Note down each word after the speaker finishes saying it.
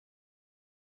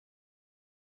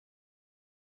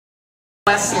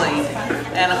Wesley,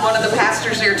 and one of the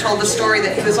pastors there told the story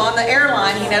that he was on the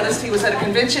airline. He noticed he was at a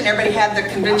convention. Everybody had their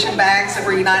convention bags that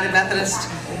were United Methodist,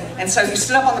 and so he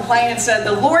stood up on the plane and said,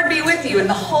 "The Lord be with you," in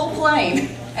the whole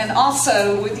plane, and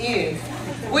also with you.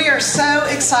 We are so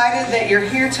excited that you're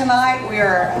here tonight. We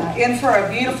are in for a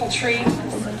beautiful treat.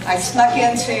 I snuck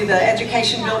into the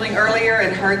education building earlier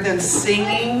and heard them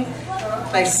singing.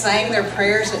 They sang their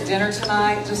prayers at dinner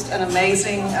tonight. Just an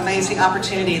amazing, amazing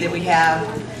opportunity that we have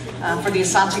for the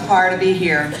Asante choir to be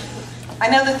here. I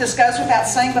know that this goes without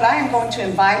saying, but I am going to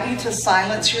invite you to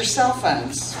silence your cell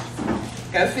phones.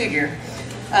 Go figure.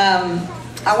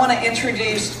 I want to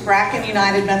introduce Bracken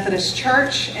United Methodist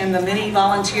Church and the many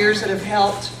volunteers that have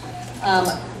helped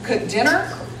cook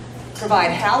dinner,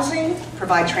 provide housing,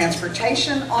 provide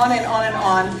transportation, on and on and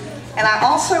on. And I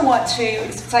also want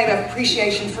to say an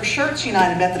appreciation for Shirts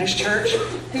United Methodist Church,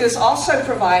 who has also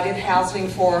provided housing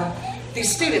for these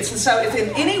students. And so if in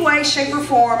any way, shape, or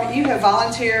form you have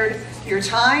volunteered your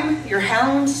time, your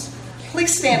homes,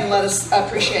 please stand and let us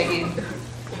appreciate you.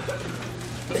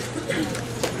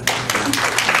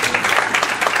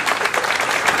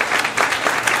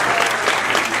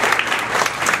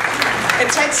 It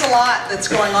takes a lot that's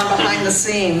going on behind the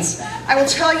scenes. I will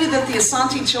tell you that the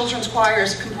Asante Children's Choir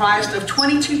is comprised of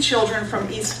 22 children from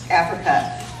East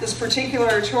Africa. This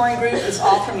particular touring group is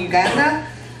all from Uganda.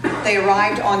 They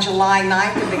arrived on July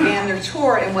 9th and began their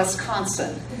tour in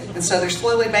Wisconsin. And so they're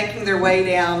slowly making their way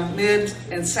down mid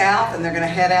and south, and they're going to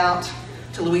head out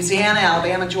to Louisiana,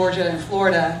 Alabama, Georgia, and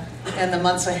Florida in the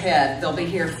months ahead. They'll be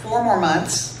here 4 more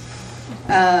months,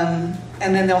 and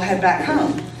then they'll head back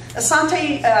home.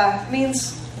 Asante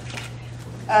means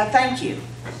thank you.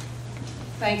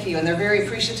 Thank you, and they're very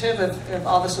appreciative of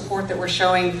all the support that we're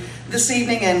showing this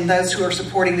evening and those who are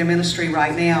supporting their ministry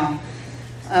right now.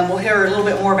 We'll hear a little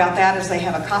bit more about that as they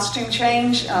have a costume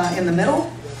change in the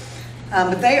middle.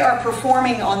 But they are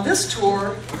performing on this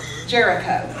tour,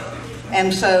 Jericho.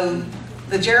 And so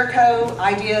the Jericho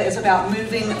idea is about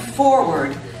moving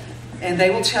forward. And they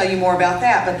will tell you more about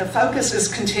that. But the focus is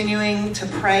continuing to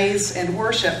praise and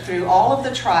worship through all of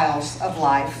the trials of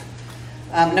life,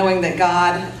 knowing that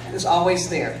God is always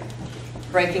there,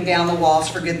 breaking down the walls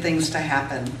for good things to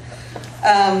happen.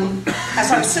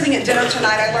 As I was sitting at dinner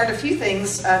tonight, I learned a few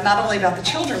things, not only about the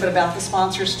children, but about the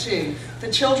sponsors too.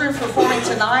 The children performing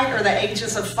tonight are the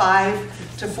ages of 5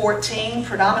 to 14,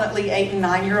 predominantly 8 and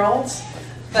 9-year-olds.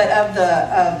 But of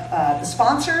the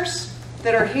sponsors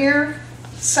that are here,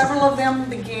 several of them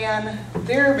began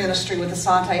their ministry with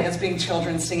Asante as being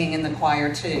children singing in the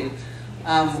choir too.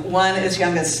 One as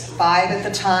young as 5 at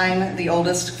the time, the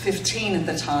oldest 15 at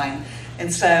the time.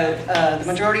 And so the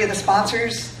majority of the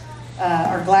sponsors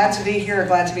are glad to be here, are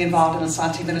glad to be involved in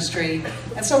Asante ministry.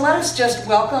 And so let us just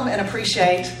welcome and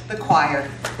appreciate the choir.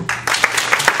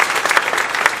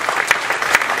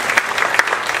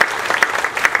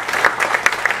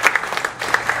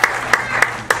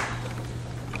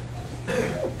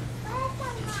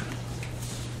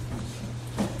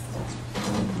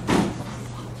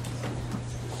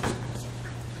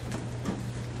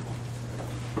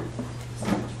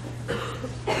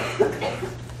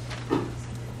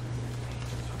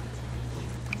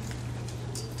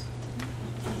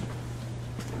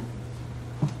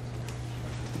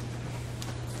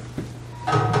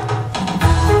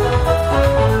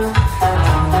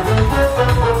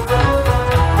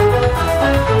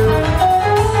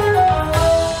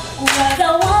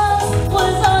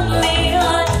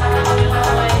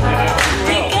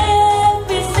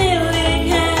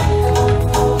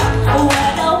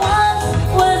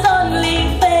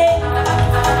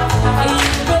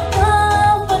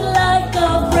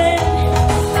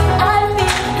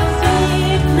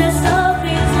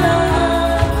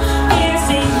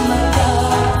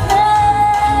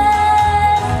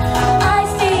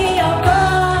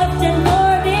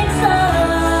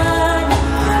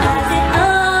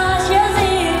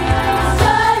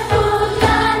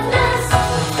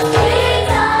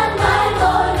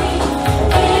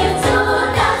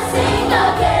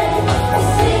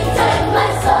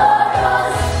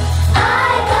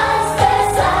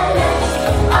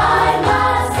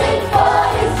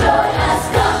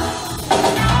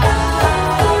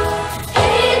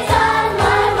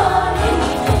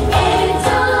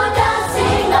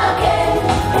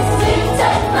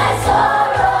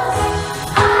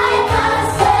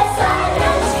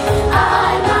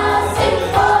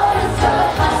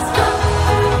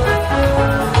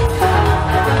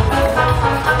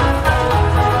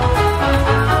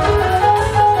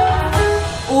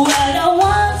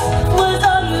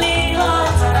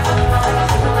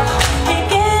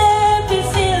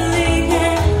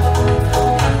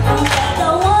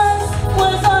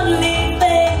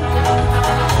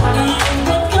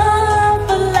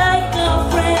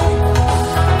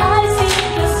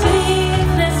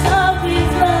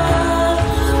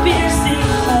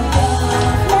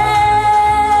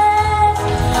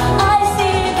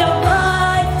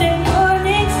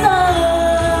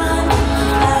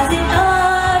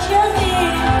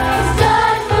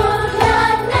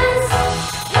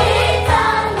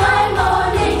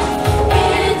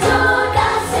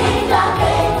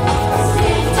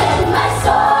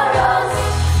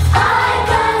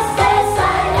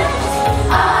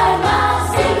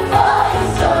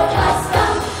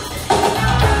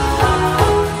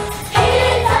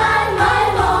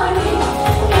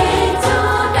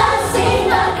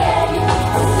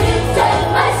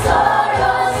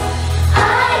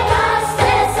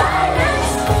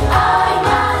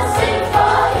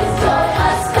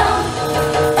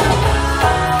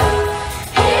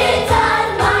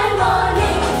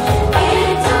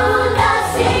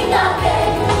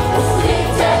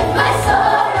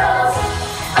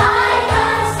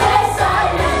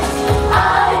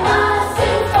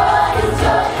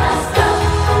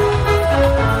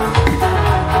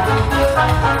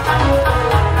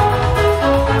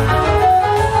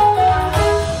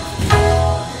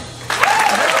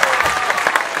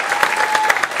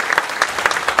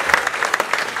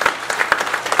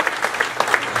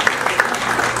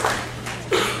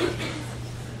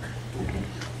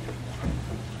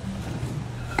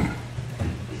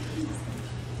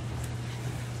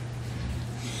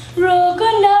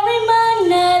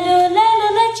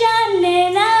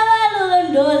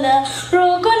 Lola,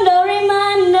 Rukundo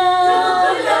Rimanda,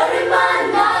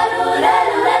 Rula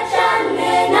Lula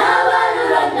Chane,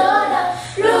 Navarula Lola,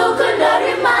 Rukundo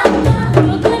Rimanda,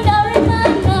 Rukundo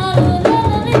Rimanda, Lula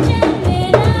Lula Chane,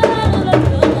 Navarula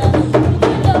Lola,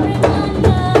 Rukundo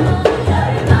Rimanda,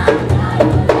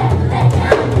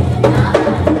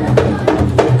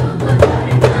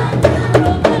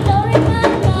 Rukundo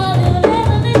Rimanda,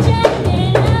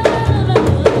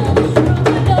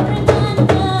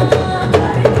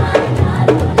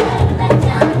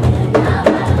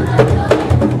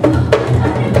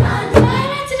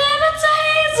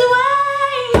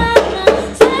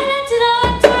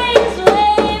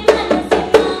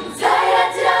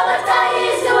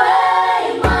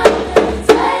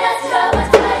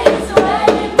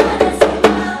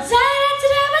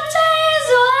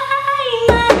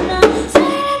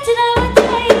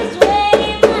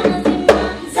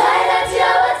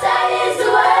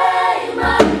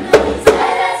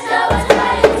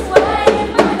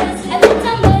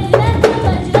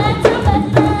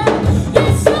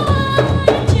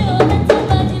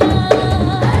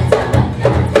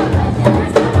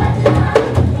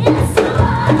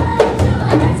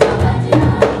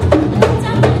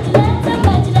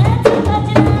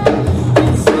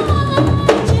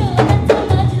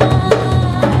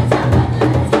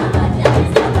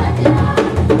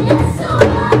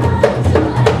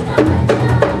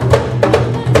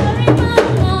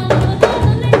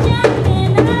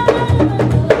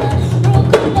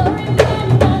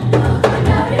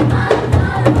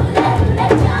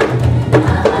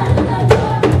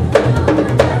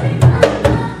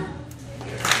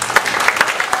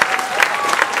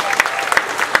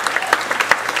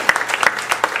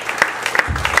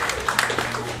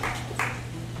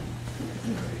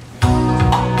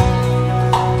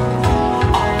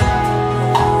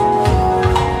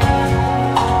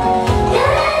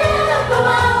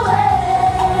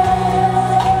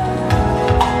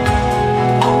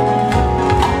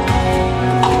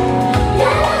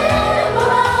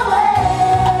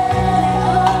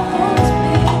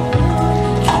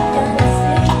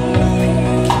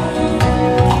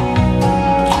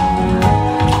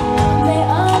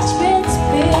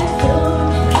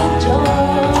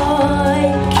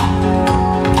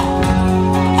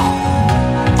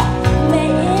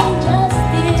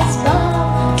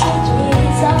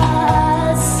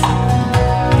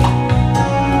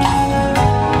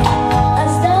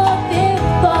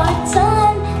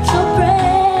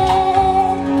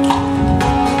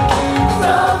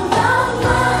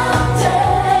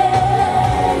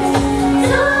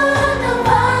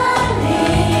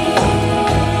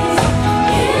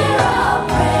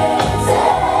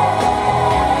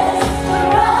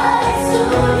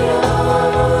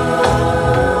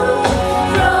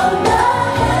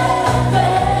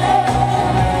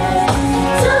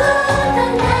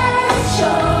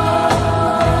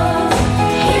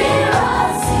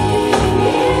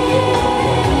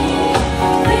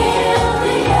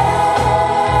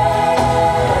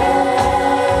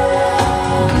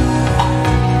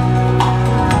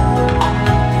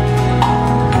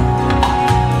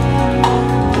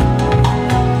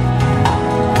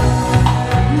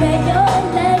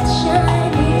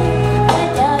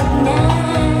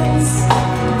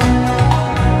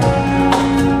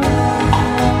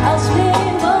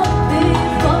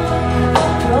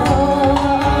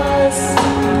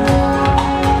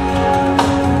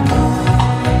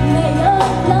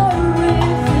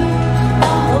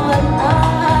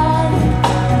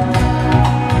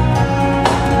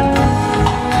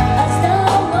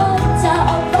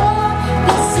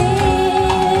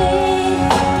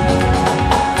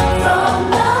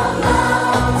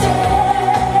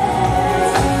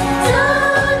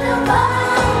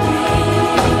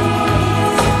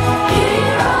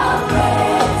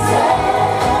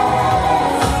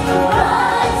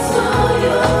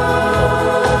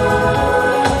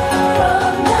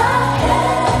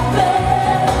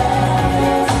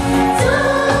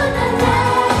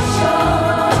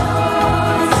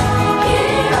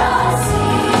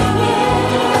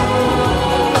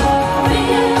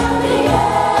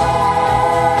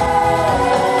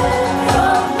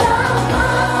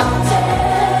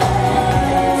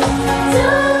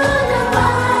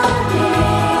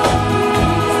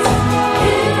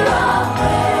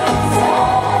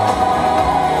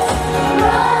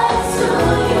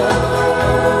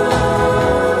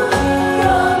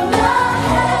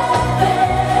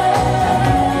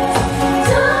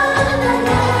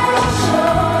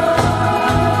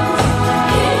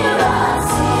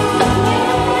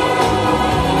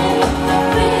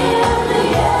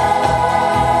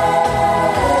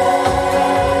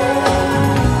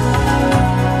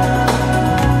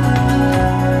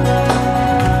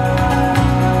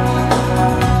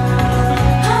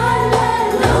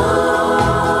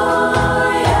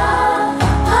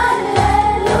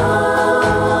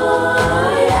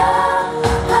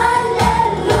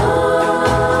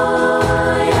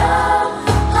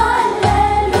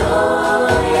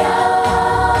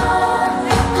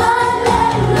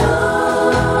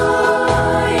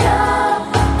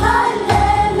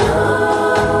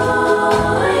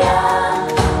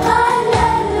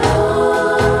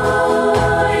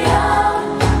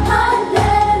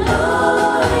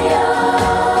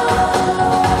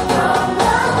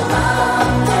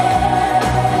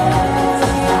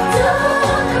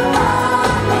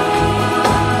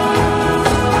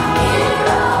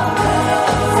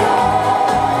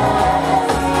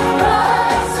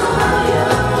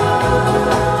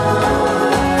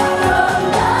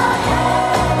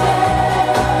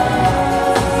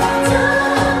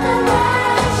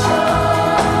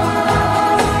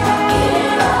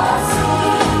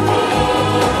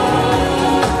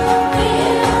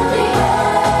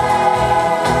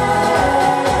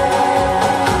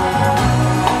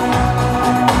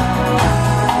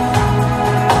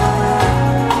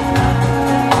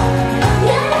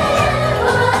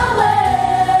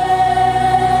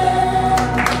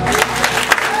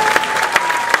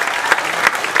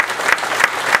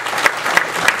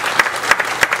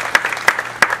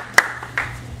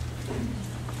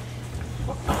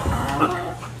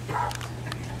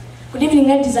 evening,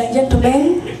 ladies and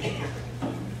gentlemen.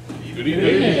 Good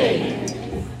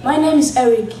evening. My name is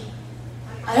Eric.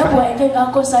 I hope we're enjoying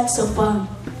our concert so far.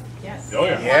 Yes. Oh,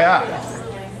 yeah.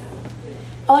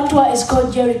 Our tour is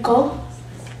called Jericho.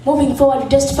 Moving forward, we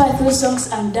testify through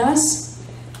songs and dance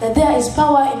that there is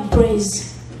power in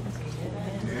praise.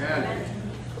 Yeah.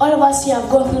 All of us here have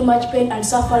gone through much pain and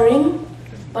suffering,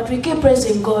 but we keep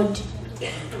praising God.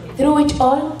 Through it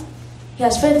all, He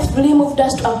has faithfully moved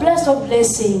us to a place of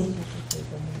blessing.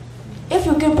 If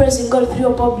you keep praising God through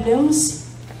your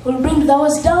problems, He will bring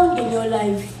those down in your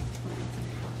life.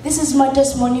 This is my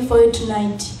testimony for you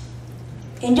tonight.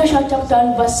 In Joshua chapter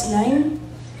 1 verse 9,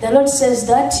 the Lord says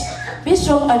that, "Be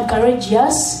strong and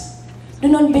courageous. Do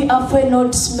not be afraid nor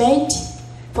dismayed,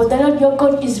 for the Lord your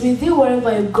God is with you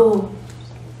wherever you go."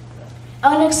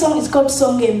 Our next song is called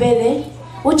Songe Mbele,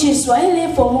 which is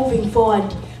Swahili for moving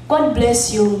forward. God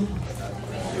bless you.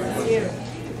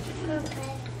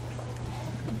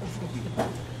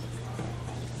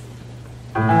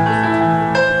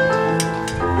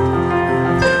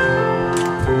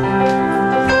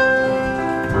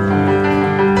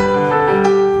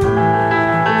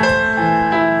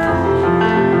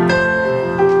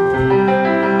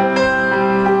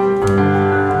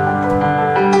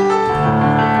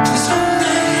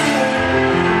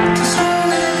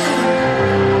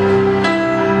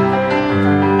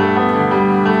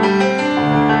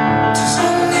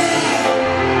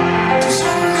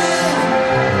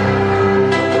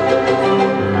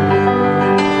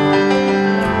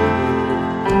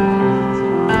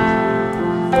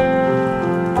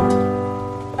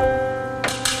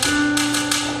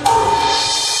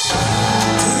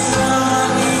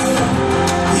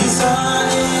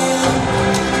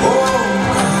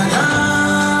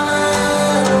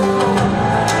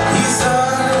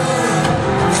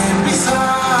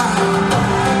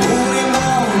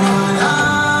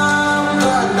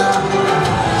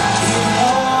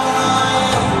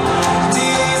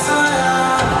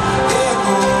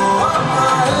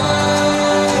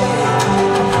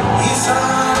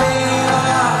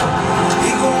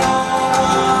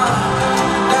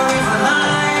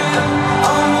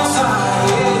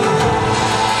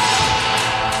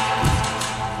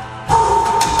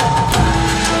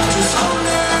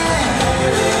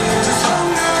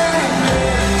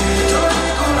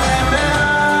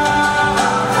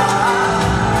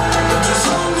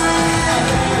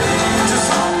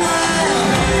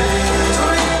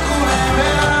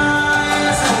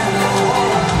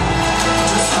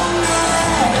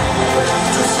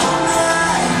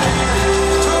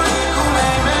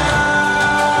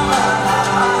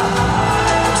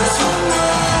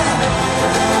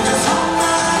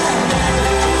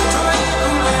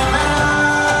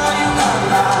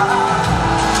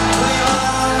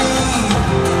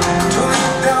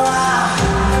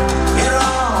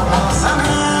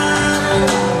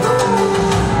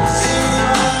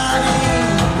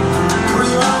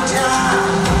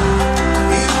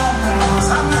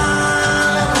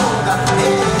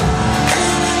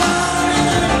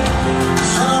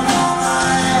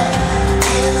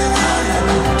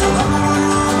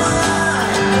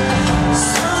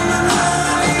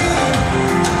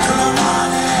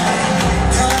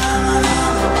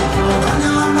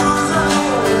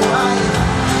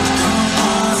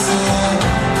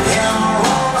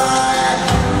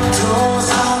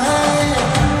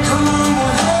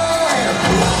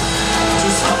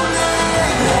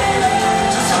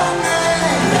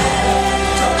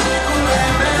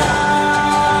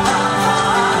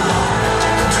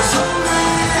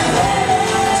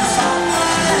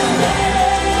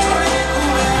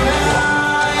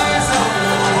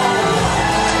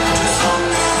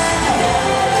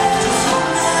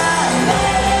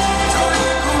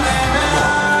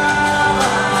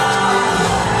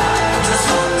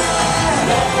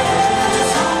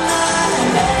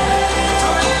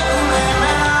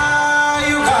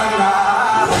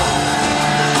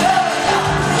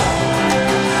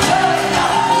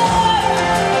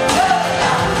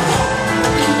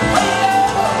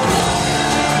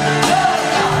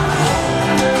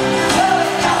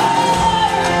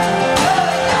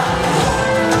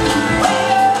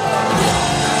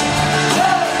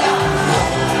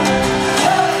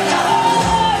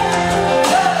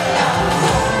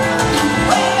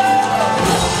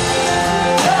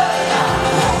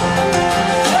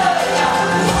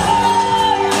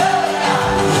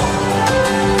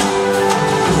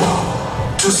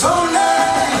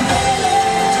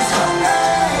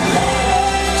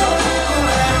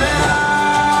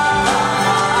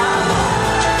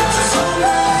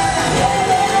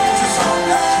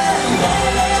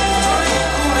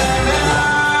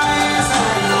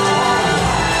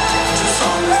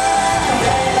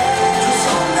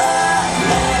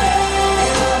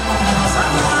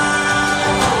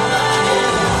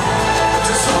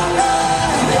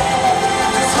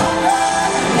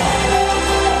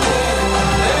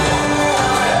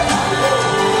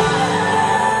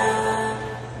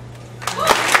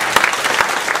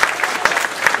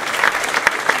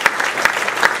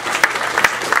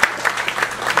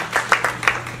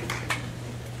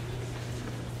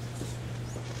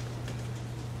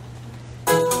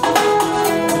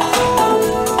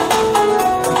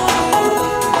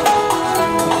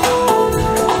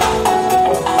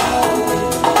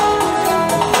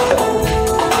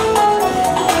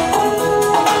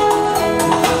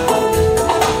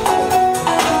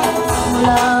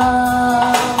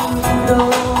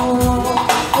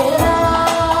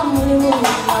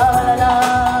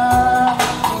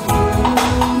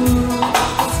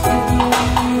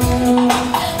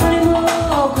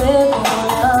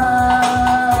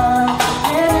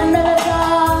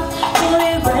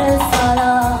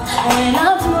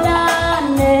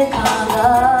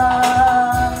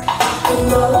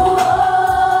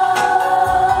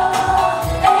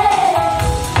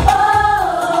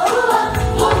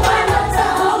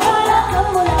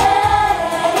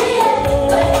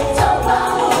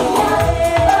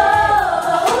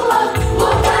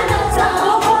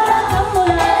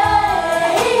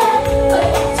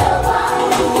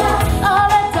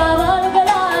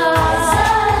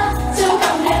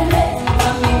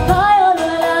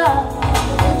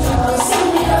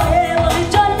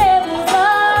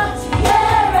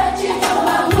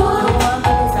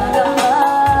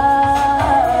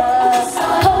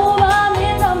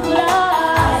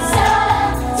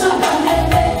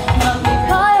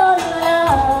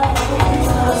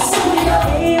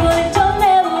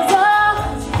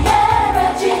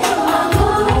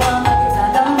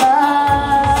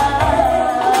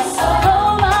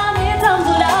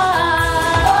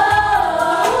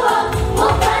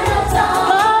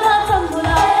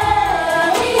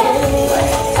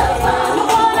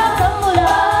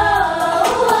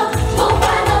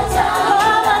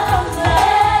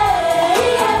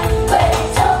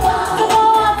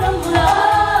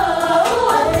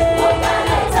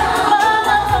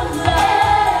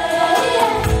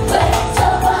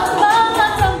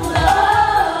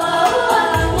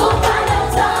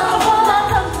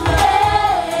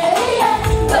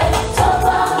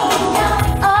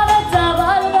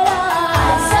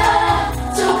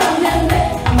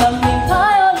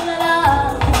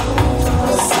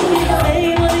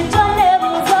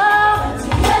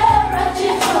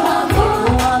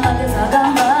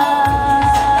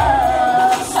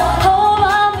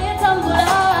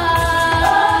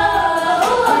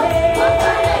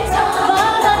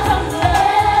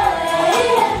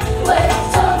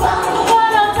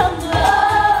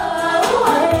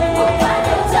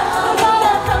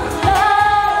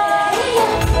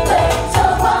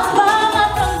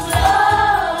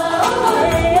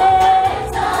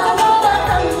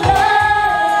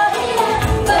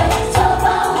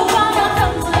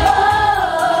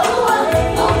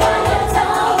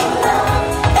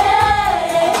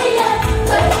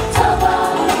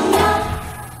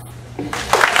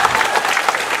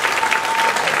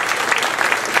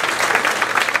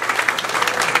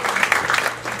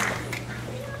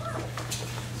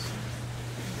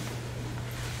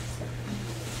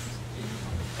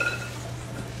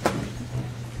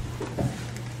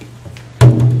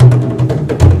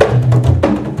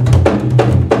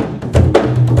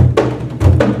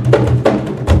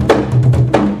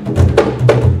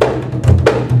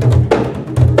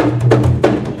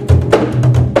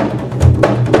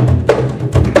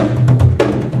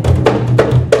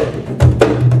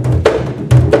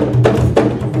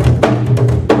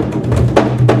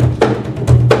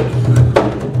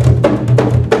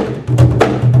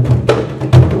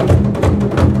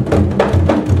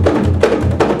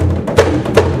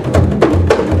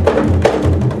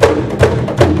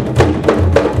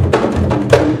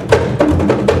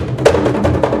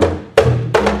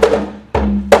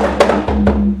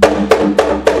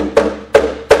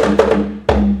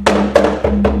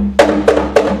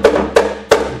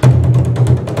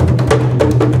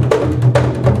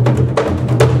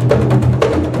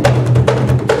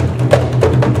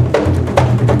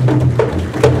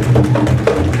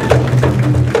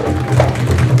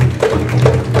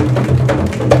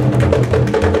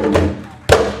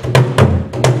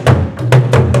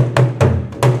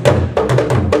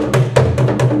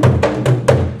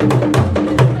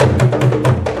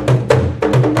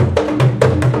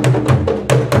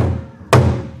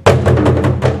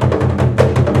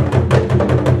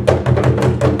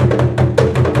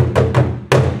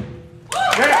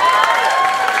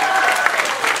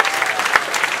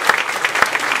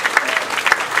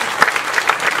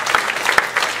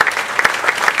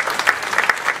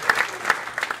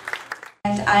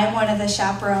 and I'm one of the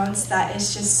chaperones that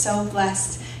is just so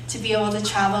blessed to be able to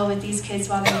travel with these kids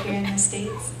while they're here in the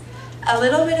States. A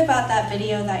little bit about that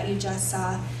video that you just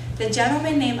saw. The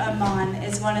gentleman named Aman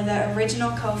is one of the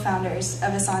original co-founders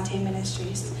of Asante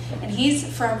Ministries, and he's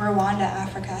from Rwanda,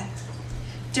 Africa.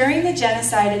 During the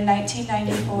genocide in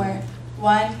 1994,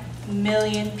 1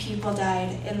 million people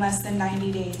died in less than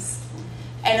 90 days.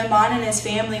 And Aman and his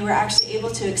family were actually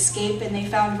able to escape, and they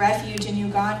found refuge in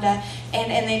Uganda,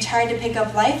 and they tried to pick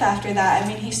up life after that. I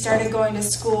mean, he started going to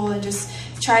school and just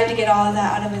tried to get all of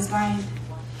that out of his mind.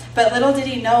 But little did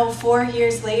he know, 4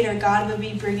 years later, God would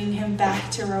be bringing him back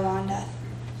to Rwanda.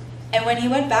 And when he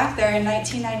went back there in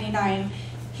 1999,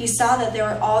 he saw that there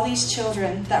were all these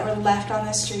children that were left on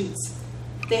the streets.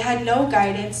 They had no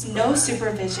guidance, no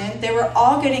supervision. They were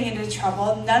all getting into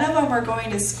trouble. None of them were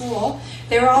going to school.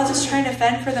 They were all just trying to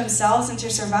fend for themselves and to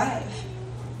survive.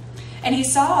 And he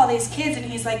saw all these kids, and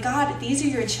he's like, God, these are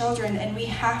your children, and we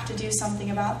have to do something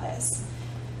about this.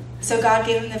 So God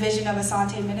gave him the vision of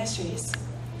Asante Ministries.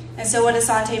 And so what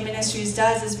Asante Ministries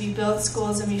does is we build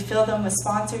schools and we fill them with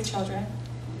sponsored children.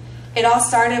 It all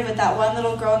started with that one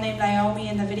little girl named Naomi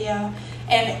in the video.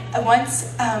 And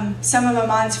once some of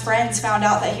Aman's friends found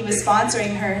out that he was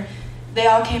sponsoring her, they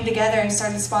all came together and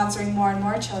started sponsoring more and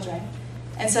more children.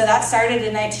 And so that started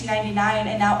in 1999,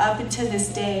 and now up until this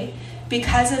day,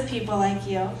 because of people like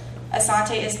you,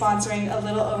 Asante is sponsoring a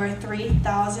little over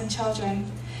 3,000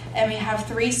 children. And we have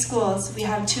 3 schools. We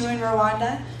have 2 in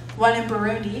Rwanda, 1 in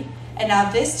Burundi, and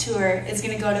now this tour is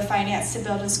going to go to finance to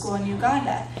build a school in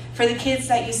Uganda for the kids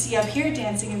that you see up here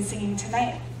dancing and singing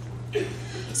tonight.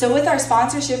 So with our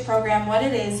sponsorship program, what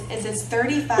it is it's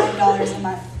 $35 a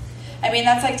month. I mean,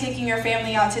 that's like taking your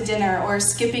family out to dinner or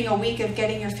skipping a week of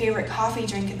getting your favorite coffee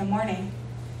drink in the morning.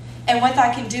 And what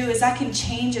that can do is that can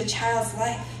change a child's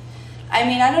life. I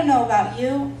mean, I don't know about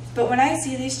you, but when I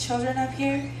see these children up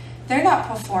here, they're not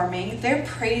performing, they're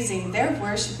praising, they're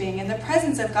worshiping, and the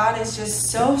presence of God is just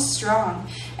so strong,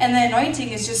 and the anointing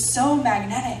is just so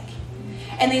magnetic.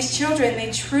 And these children,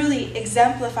 they truly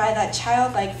exemplify that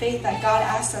childlike faith that God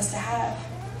asks us to have.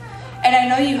 And I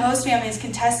know you host families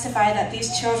can testify that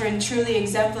these children truly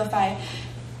exemplify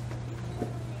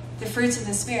the fruits of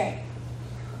the Spirit.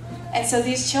 And so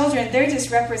these children, they're just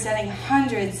representing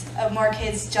hundreds of more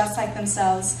kids just like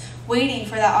themselves, waiting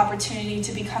for that opportunity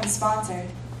to become sponsored.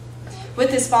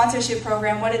 With this sponsorship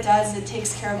program, what it does is it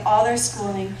takes care of all their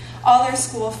schooling, all their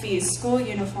school fees, school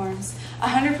uniforms,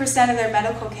 100% of their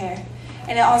medical care.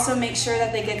 And it also makes sure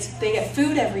that they get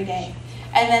food every day.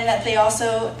 And then that they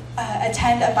also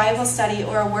attend a Bible study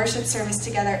or a worship service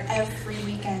together every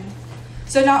weekend.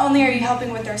 So not only are you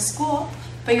helping with their school,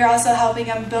 but you're also helping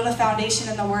them build a foundation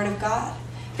in the Word of God.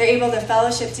 They're able to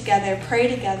fellowship together, pray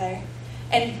together,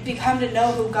 and become to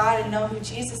know who God and know who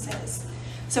Jesus is.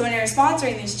 So when you're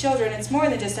sponsoring these children, it's more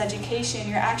than just education.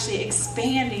 You're actually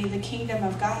expanding the kingdom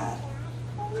of God.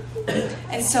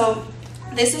 And so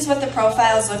this is what the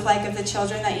profiles look like of the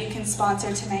children that you can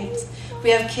sponsor tonight.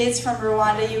 We have kids from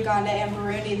Rwanda, Uganda, and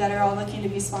Burundi that are all looking to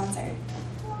be sponsored.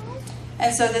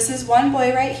 And so this is one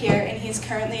boy right here, and he's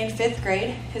currently in 5th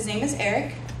grade. His name is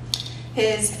Eric.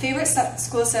 His favorite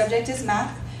school subject is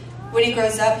math. When he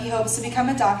grows up, he hopes to become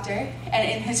a doctor, and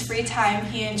in his free time,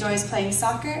 he enjoys playing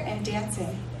soccer and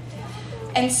dancing.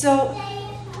 And so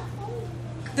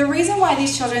the reason why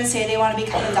these children say they want to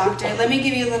become a doctor, let me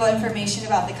give you a little information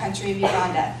about the country of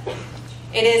Uganda.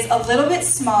 It is a little bit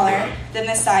smaller than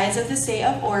the size of the state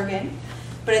of Oregon,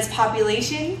 but its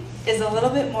population is a little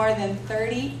bit more than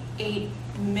 38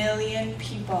 million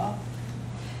people.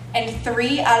 And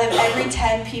 3 out of every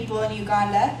 10 people in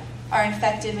Uganda are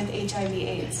infected with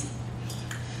HIV/AIDS.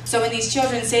 So when these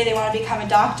children say they want to become a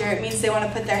doctor, it means they want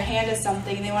to put their hand to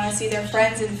something. They want to see their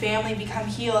friends and family become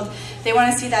healed. They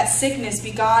want to see that sickness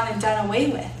be gone and done away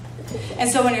with. And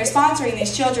so when you're sponsoring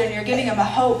these children, you're giving them a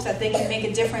hope that they can make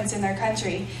a difference in their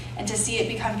country and to see it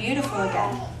become beautiful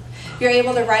again. You're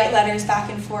able to write letters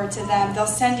back and forth to them. They'll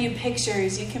send you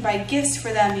pictures. You can buy gifts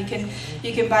for them. You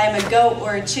can buy them a goat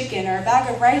or a chicken or a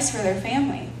bag of rice for their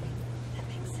family.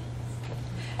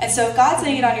 And so if God's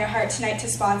laying it on your heart tonight to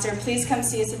sponsor, please come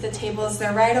see us at the tables.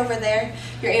 They're right over there.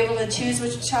 You're able to choose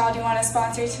which child you want to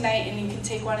sponsor tonight, and you can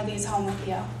take one of these home with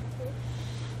you.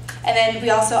 And then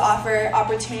we also offer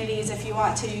opportunities. If you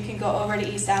want to, you can go over to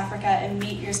East Africa and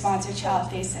meet your sponsored child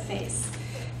face to face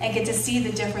and get to see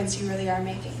the difference you really are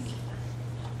making.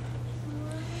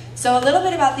 So a little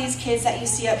bit about these kids that you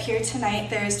see up here tonight.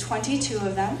 There's 22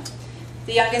 of them.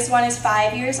 The youngest one is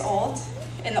 5 years old,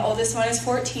 and the oldest one is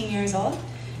 14 years old.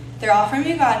 They're all from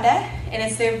Uganda, and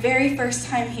it's their very first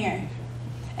time here.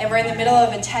 And we're in the middle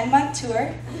of a 10-month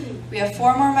tour. We have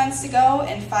 4 more months to go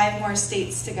and 5 more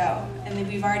states to go. And then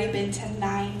we've already been to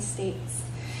 9 states.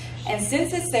 And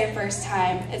since it's their first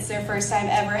time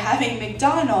ever having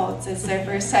McDonald's, it's their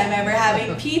first time ever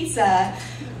having pizza.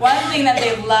 One thing that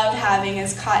they've loved having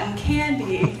is cotton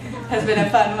candy. Has been a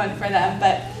fun one for them.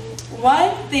 But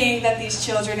one thing that these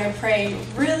children are praying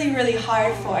really, really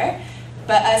hard for,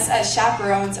 but us as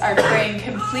chaperones are praying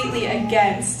completely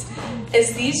against,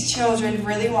 is these children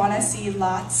really want to see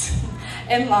lots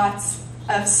and lots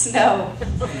of snow.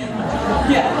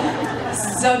 Yeah.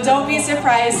 So don't be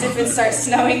surprised if it starts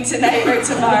snowing tonight or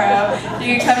tomorrow.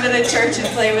 You can come to the church and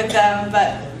play with them.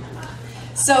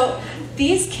 So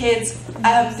these kids,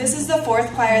 this is the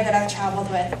 4th choir that I've traveled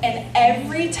with, and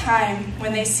every time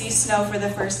when they see snow for the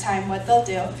first time, what they'll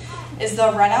do is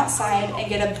they'll run outside and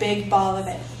get a big ball of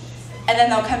it. And then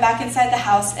they'll come back inside the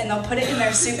house and they'll put it in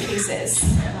their suitcases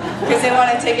because they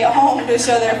want to take it home to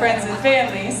show their friends and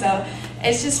family. So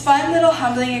it's just fun little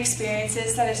humbling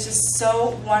experiences that is just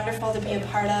so wonderful to be a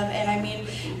part of. And I mean,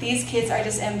 these kids are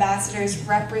just ambassadors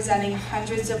representing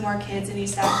hundreds of more kids in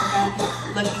East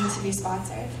Africa looking to be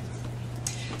sponsored.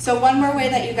 So one more way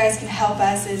that you guys can help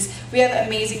us is we have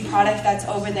amazing product that's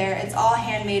over there. It's all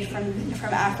handmade from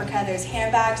Africa. There's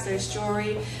handbags, there's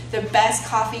jewelry, the best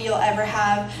coffee you'll ever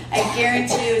have. I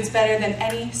guarantee you it's better than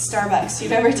any Starbucks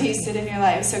you've ever tasted in your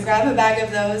life. So grab a bag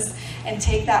of those and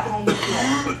take that home with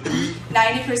you.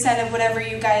 90% of whatever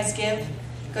you guys give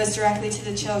goes directly to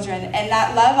the children. And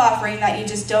that love offering that you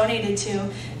just donated to,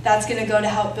 that's going to go to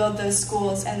help build those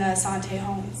schools and the Asante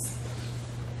homes.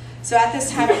 So at this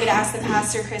time, I'm going to ask the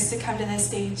pastor, Chris, to come to this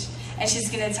stage, and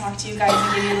she's going to talk to you guys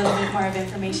and give you a little bit more of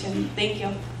information. Thank you.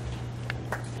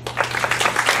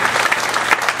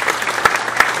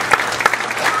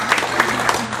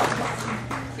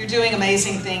 You're doing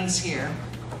amazing things here.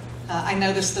 I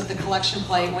noticed that the collection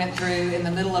plate went through in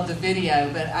the middle of the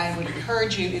video, but I would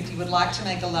encourage you, if you would like to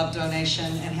make a love donation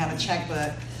and have a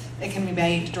checkbook, it can be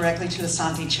made directly to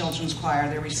Asante Children's Choir.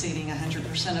 They're receiving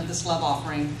 100% of this love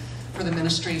offering for the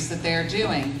ministries that they're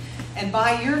doing. And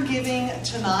by your giving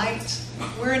tonight,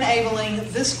 we're enabling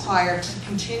this choir to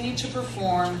continue to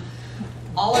perform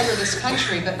all over this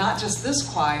country, but not just this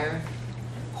choir.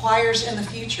 Choirs in the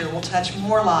future will touch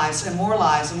more lives, and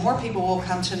more people will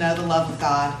come to know the love of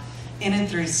God in and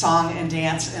through song and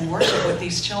dance and worship with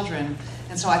these children.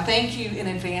 And so I thank you in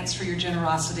advance for your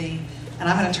generosity, and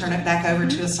I'm going to turn it back over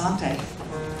to Asante.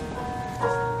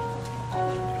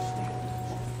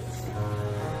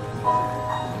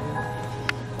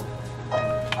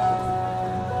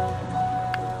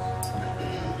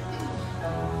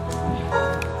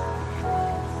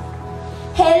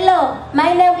 Hello,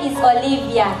 my name is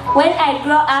Olivia. When I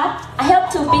grow up, I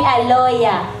hope to be a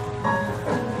lawyer.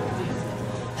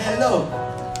 Hello,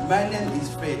 my name is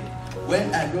Fred.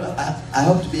 When I grow up, I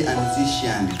hope to be a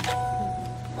musician.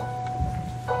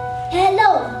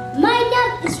 Hello, my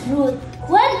name is Ruth.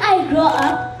 When I grow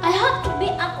up, I hope to be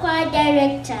a choir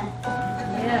director.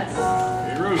 Yes.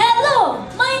 Hey, Ruth. Hello,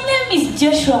 my name is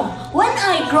Joshua. When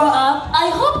I grow up, I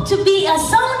hope to be a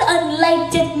sound and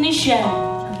light technician.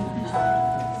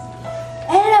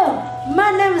 Hello,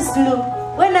 my name is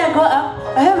Luke. When I grow up,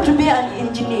 I hope to be an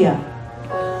engineer.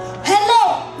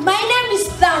 Hello, my name is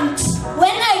Thanks.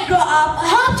 When I grow up, I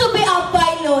hope to be a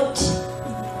pilot.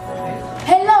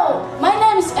 Hello, my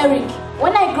name is Eric.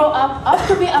 When I grow up, I hope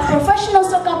to be a professional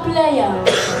soccer player.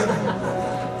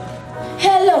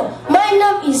 Hello, my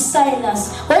name is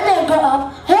Silas. When I grow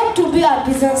up, I hope to be a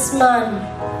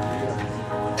businessman.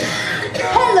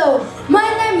 Hello, my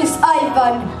name is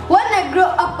Ivan. When I grow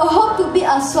up, I hope to be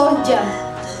a soldier.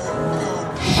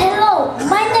 Hello,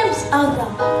 my name is Alda.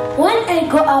 When I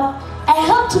grow up, I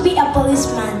hope to be a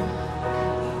policeman.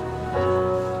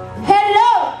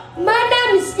 Hello, my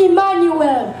name is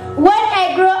Emmanuel. When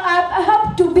I grow up, I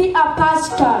hope to be a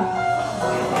pastor.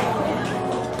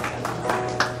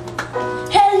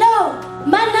 Hello,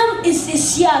 my name is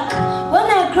Isiak. When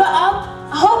I grow up,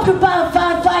 I hope to be a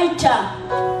firefighter.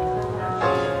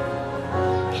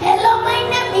 Hello, my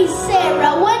name is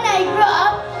Sarah. When I grow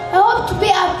up, I hope to be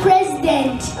a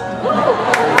president.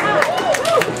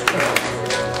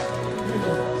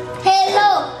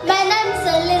 Hello, my name is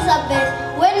Elizabeth.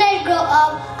 When I grow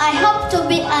up, I hope to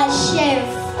be a chef.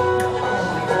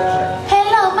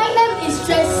 Hello, my name is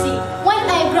Tracy. When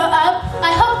I grow up,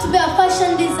 I hope to be a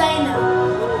fashion designer.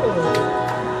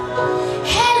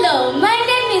 Hello, my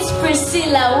name is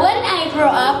Priscilla. When I grow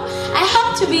up, I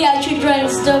hope to be a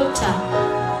children's doctor.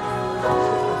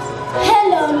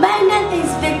 Hello, my name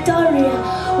is Victoria.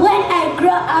 When I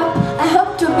grow up, I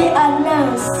hope to be a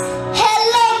nurse.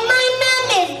 Hello, my name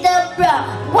is Deborah.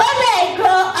 When I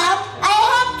grow up, I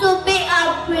hope to be a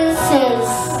princess.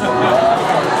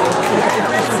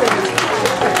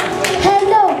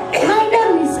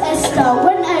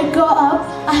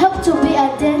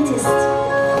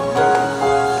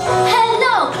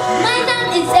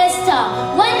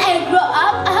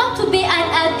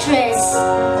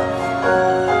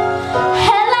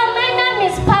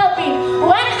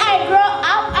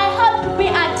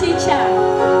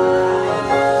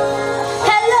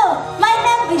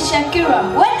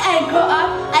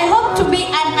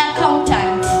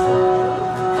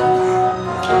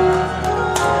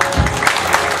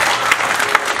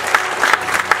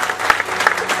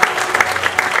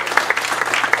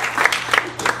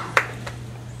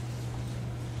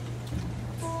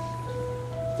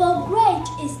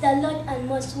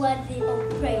 worthy of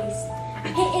praise.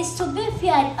 He is to be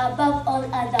feared above all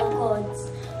other gods.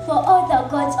 For all the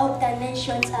gods of the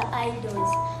nations are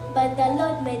idols, but the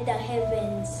Lord made the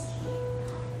heavens.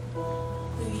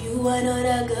 You are not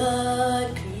a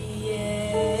God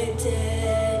created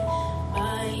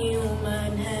by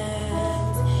human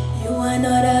hands. You are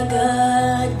not a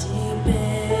God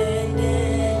dependent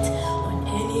on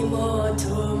any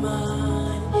mortal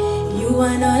man. You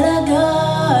are not a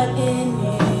God in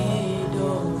need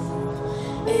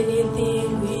of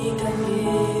anything we can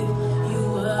give. You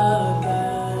are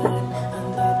God,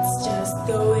 and that's just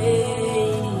the way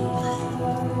it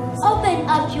is. Open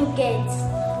up your gates,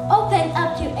 open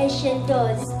up your ancient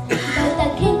doors, that the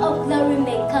King of glory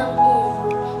may come in.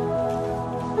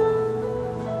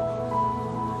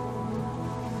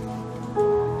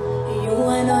 You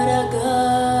are not a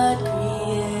God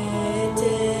created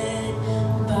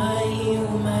by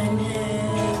human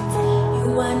hands.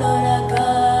 You are not a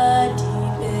God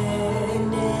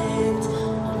dependent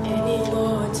on any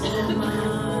mortal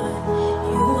man.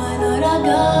 You are not a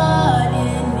God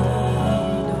in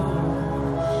need of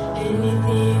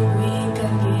anything we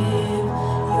can give.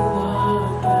 You are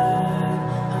God,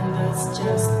 and that's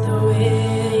just the way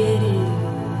it is.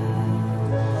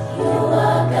 You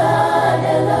are God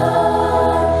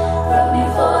alone, from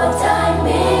before time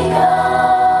began.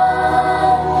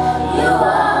 You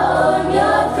are on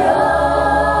your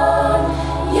throne.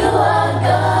 You are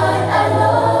God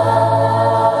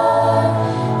alone.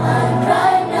 And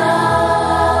right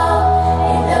now,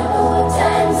 in the good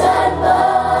times and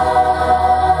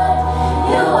bad,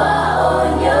 you are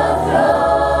on your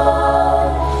throne.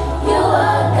 You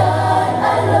are God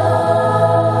alone.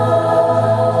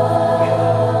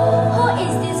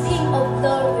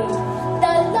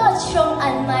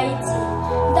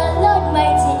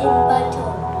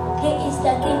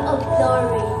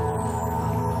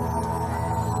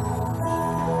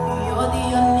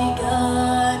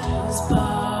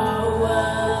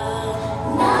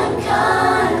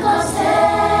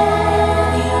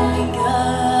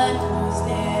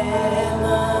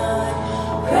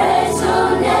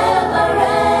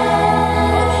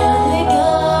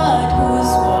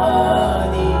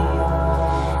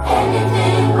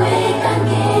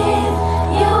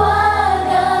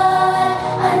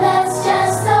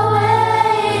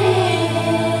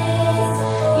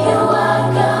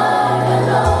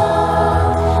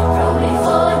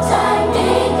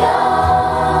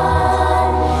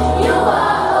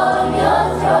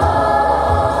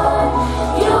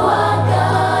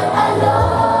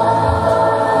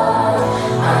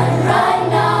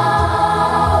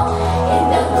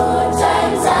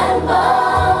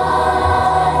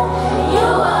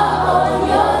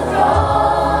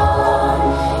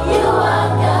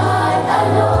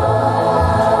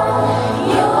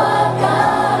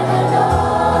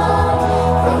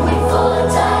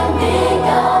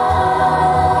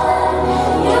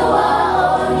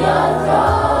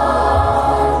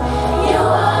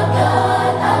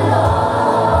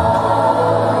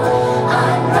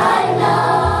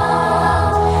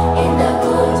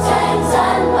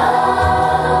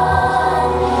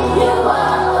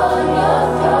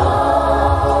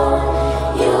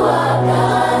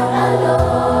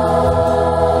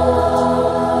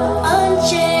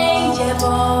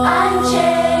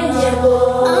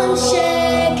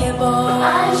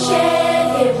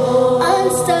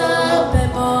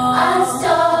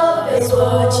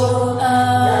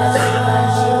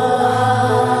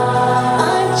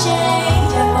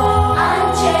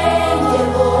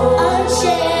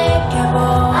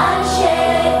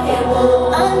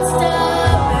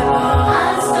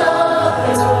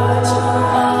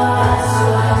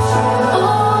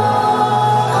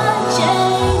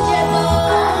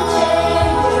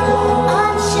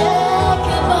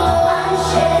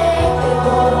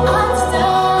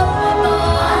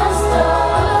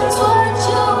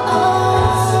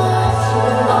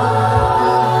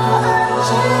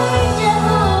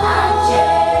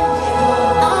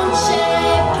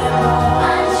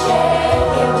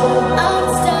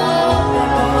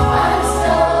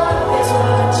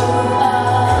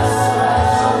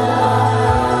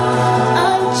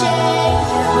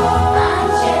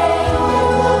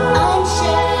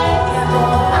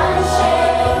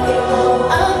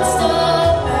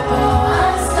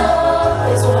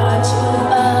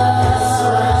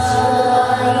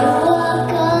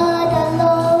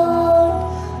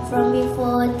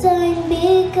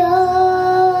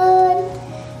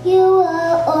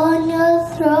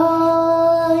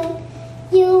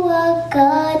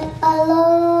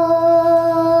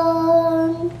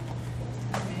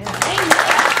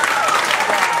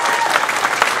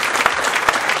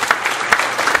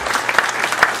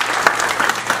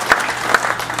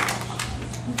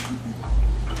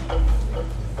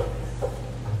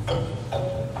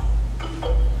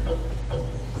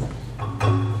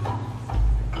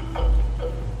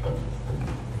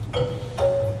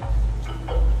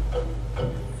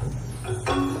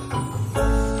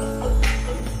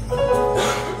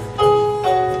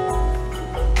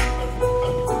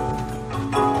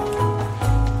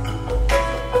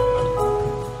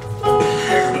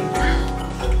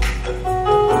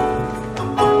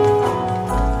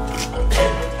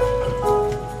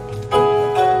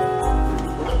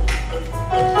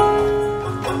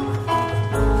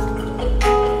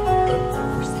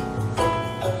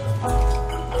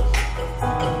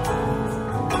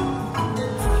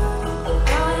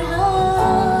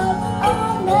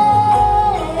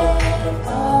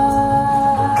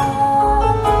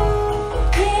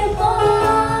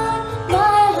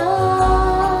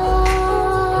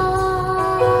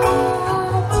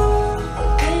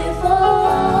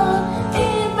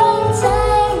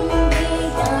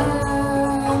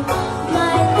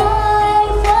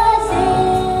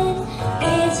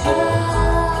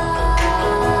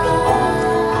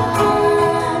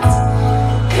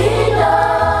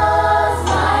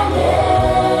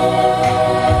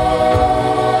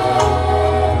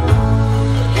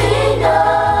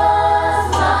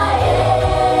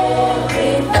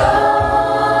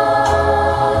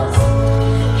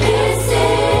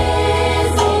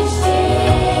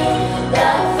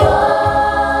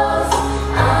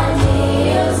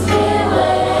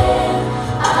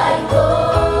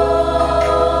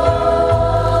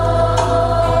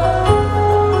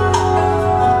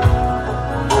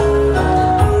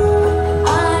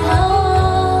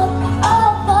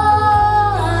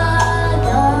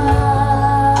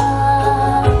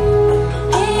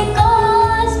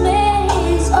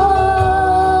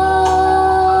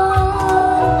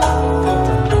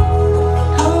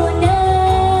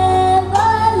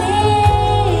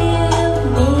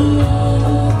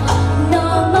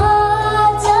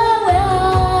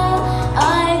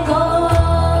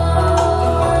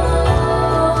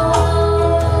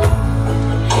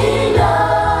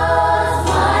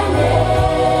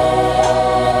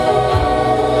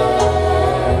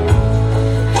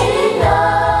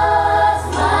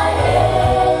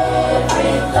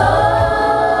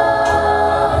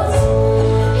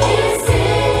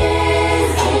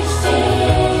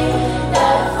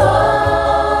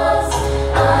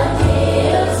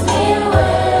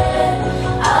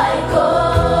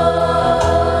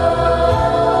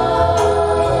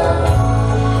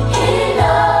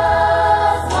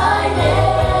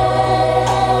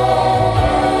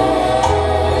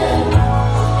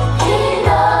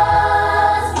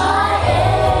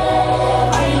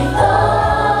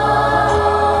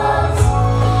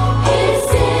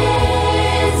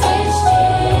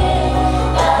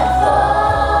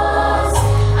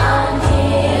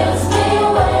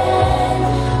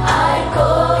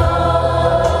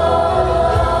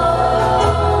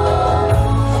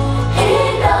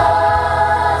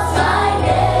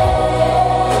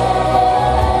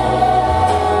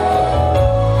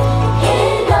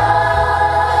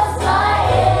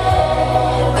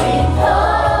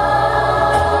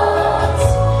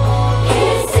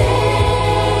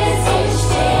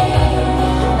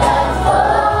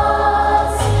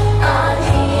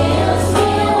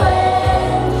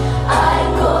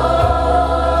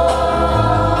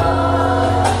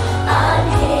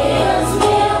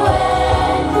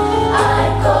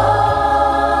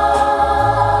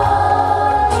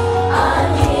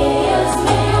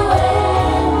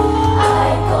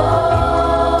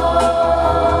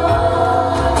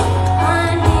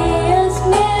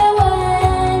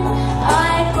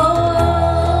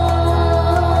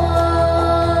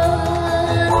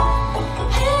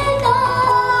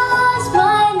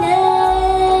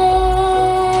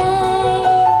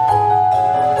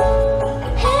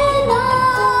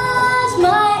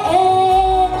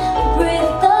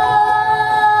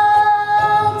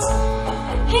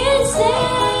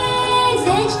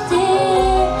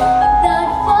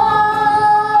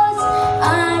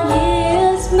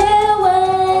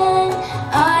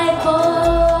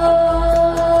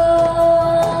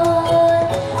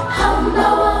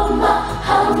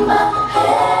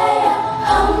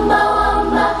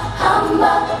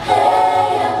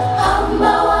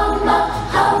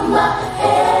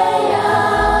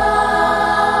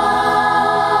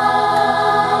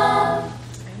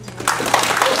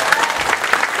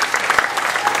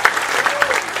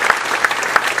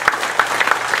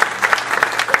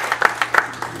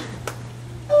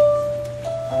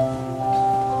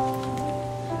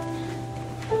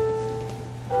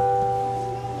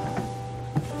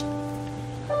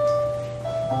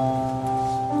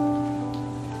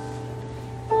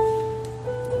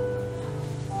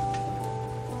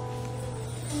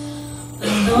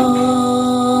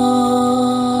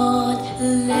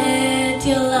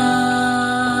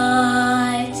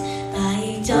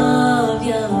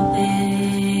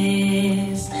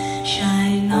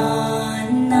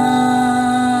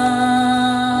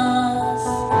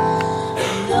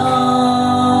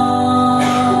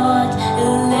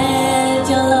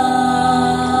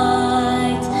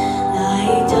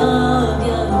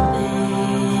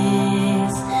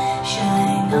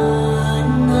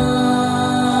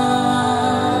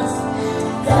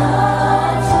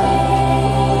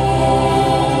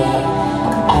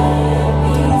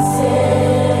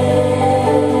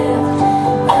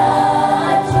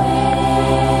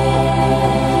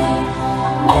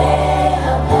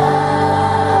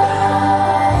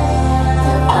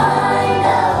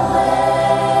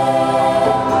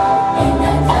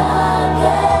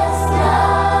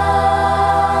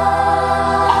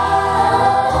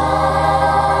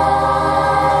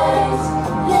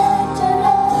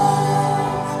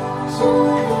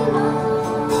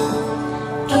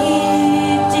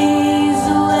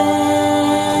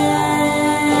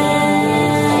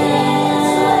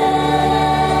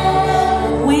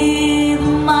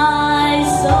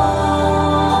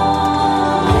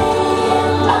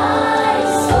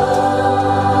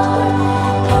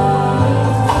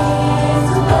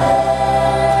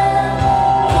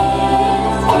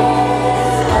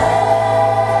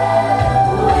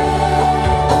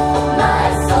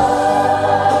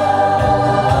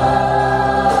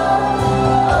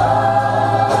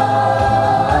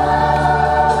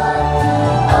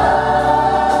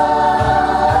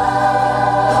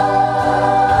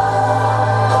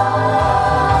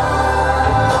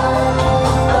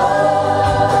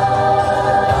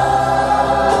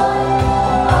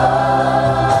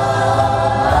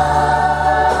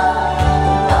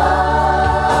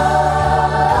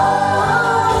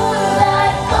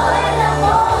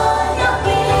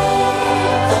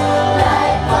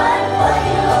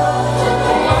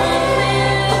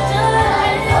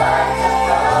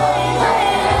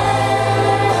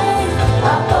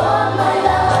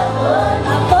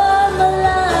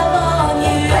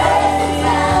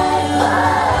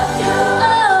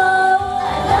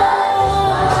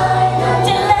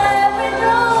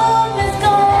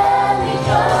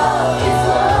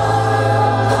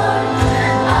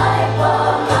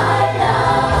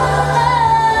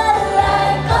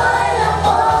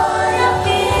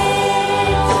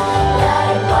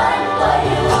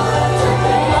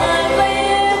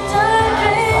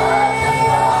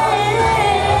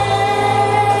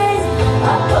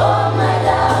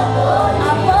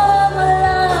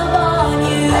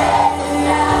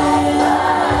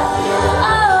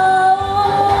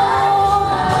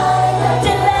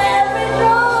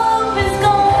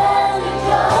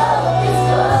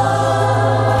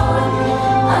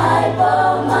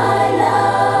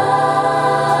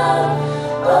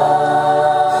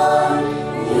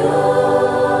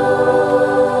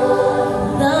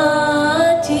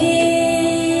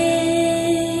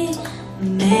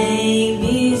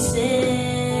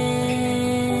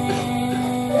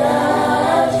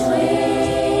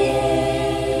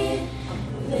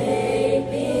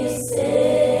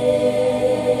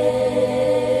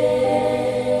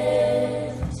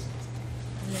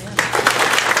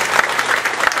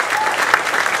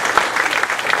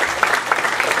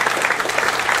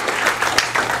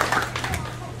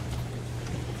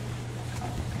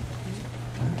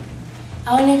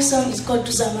 Our next song is called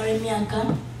Tuzamare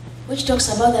Miaka, which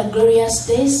talks about the glorious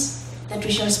days that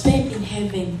we shall spend in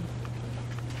heaven.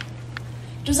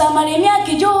 Tuzamare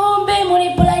miaka ijumbe muri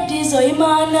paradiso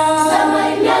imana.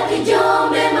 Tuzamare miaka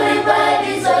ijumbe muri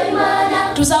paradiso imana.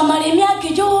 Tuzamare miaka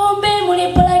ijumbe muri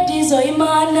paradiso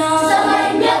imana.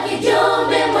 Tuzamare miaka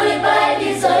ijumbe muri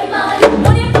paradiso imana.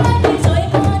 Muri paradiso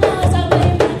imana zamare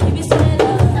miaka ibisera.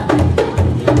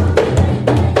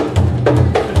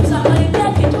 Tuzamare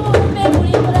miaka ijumbe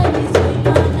muri paradiso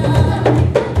imana.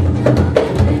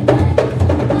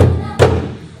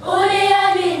 Uri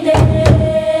abinde.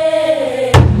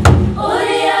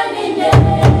 Uri abinde.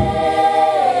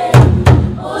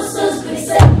 Usus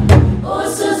Christ.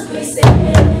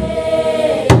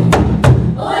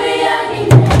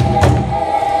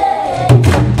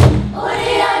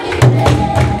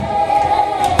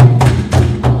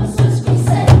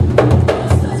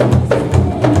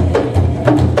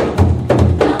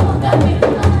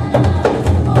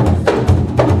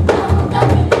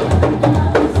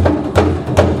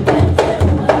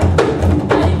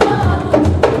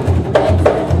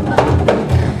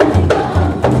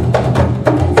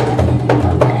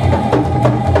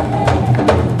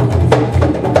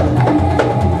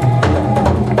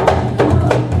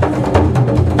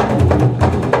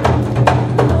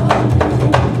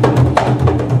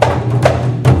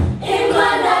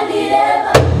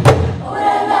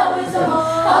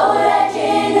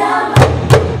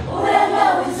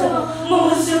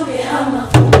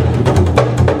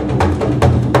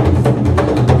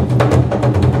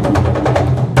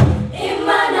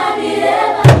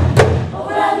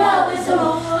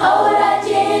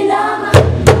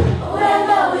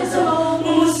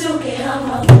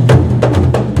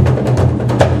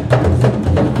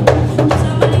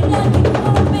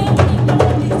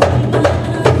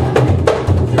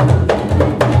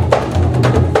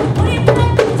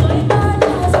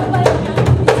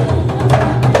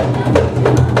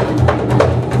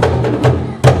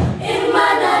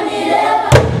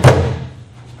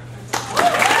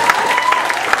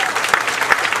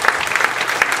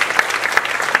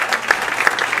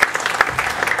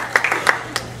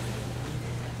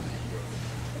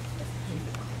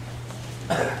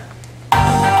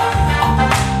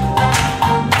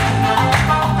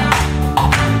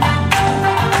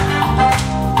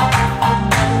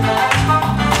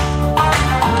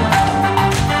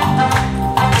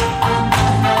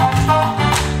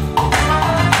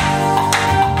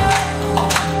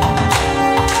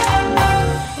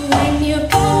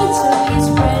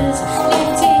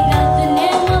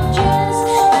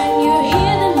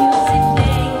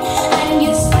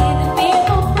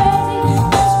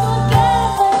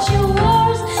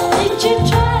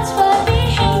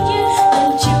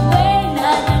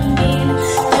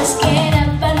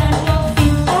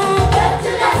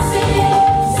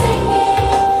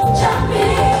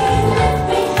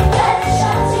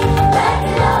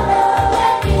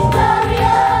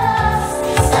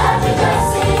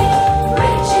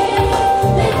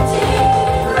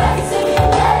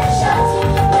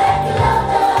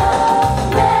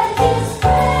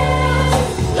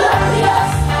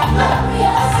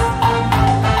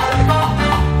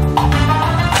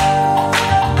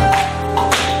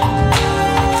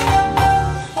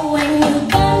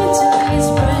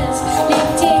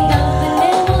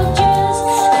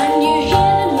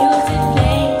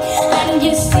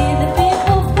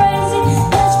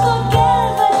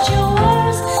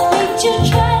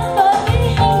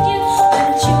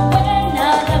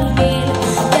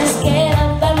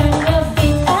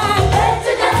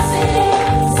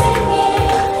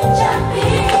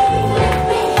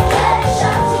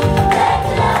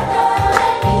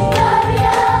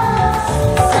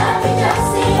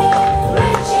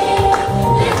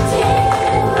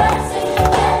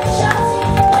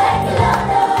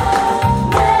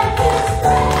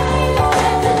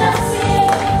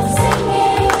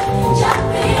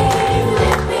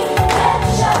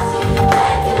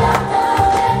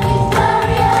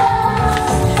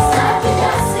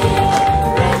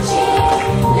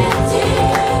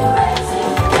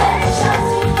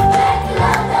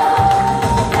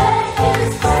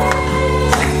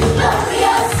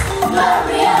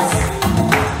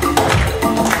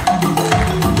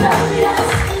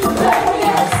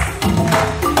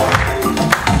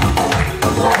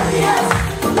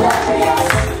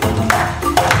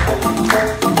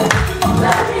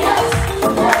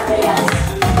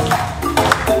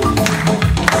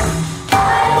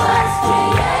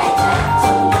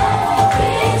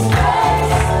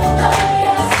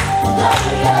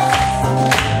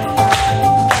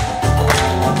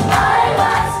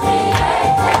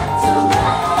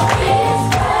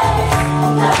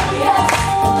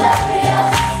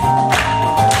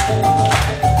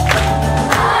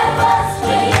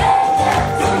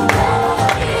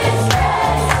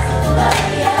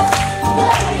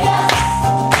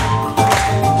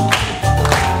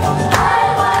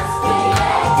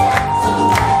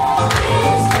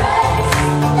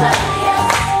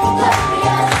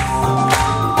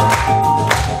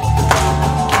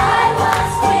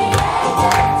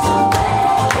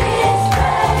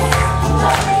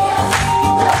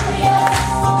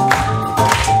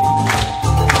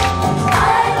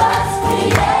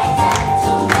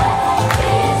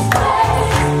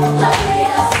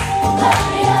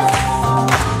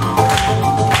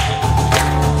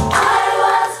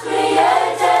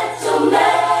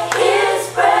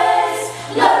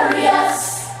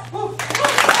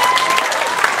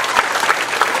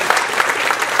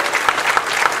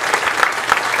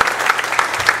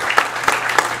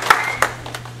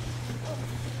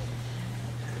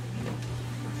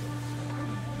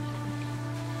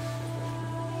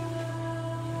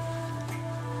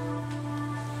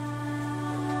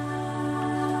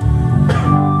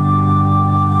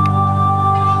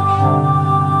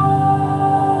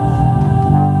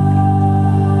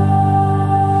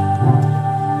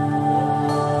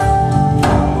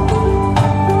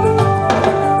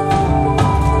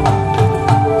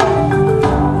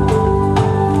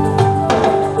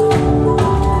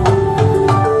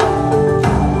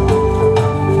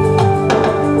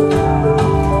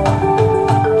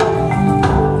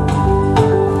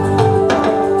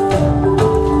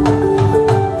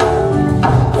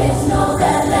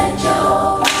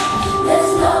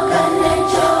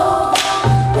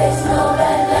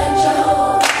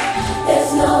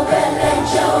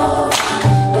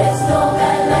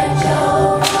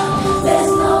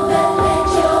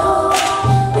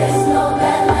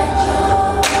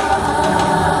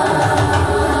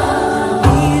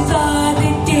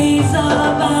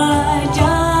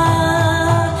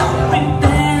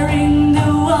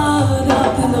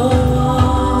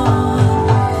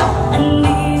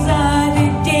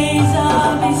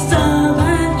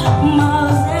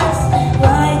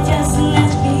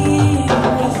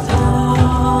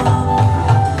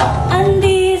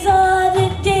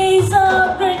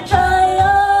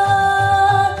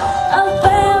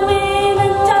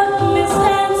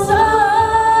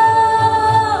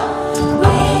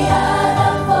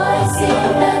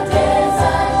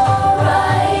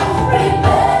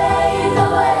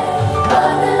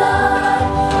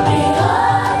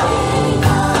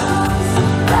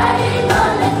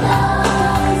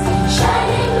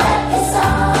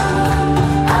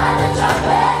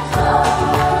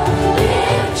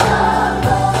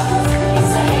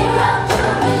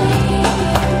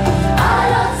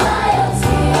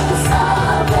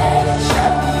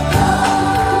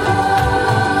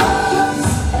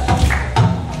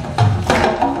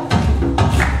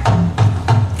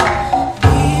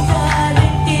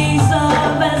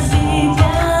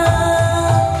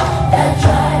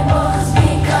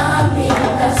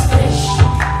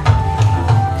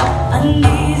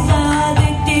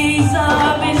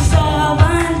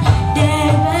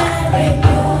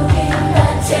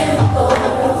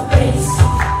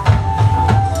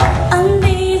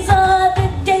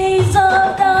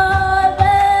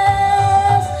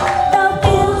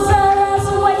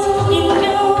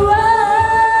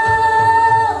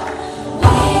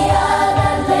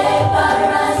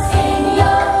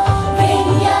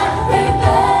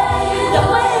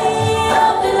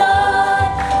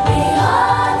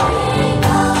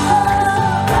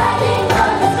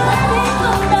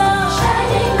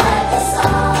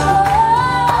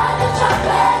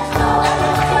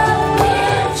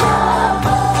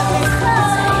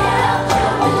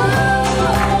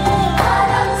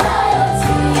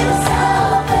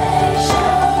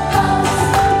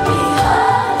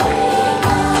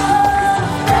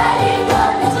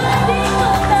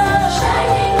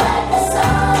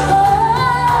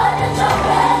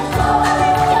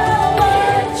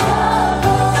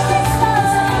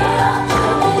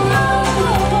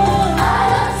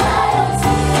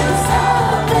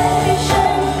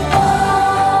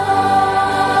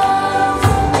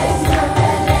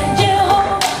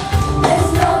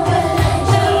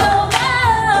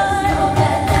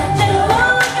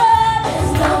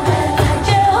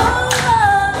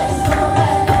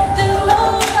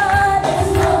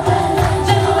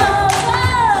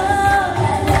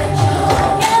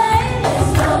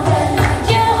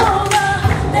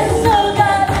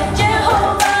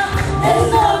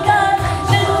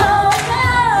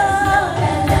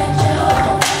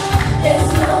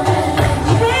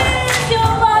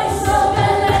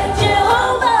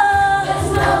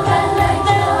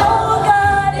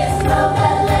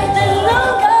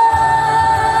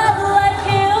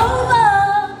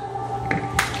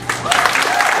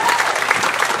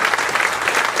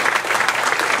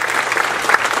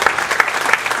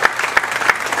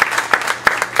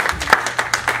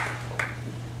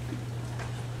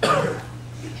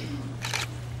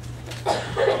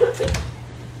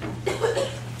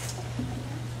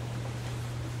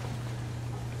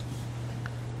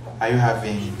 Are you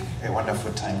having a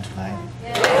wonderful time tonight?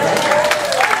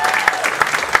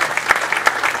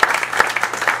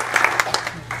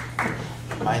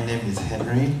 My name is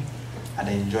Henry, and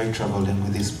I enjoy traveling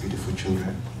with these beautiful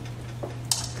children.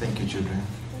 Thank you, children.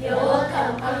 You're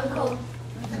welcome, Uncle.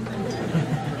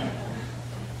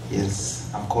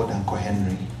 Yes, I'm called Uncle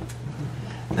Henry.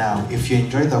 Now, if you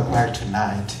enjoy the choir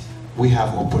tonight, we have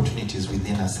opportunities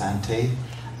within Asante,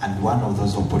 and one of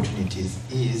those opportunities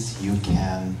is you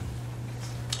can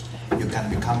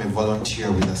become a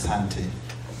volunteer with Asante.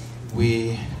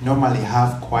 We normally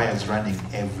have choirs running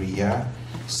every year,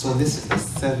 so this is the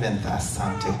 7th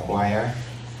Asante choir,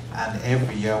 and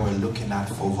every year we're looking out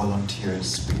for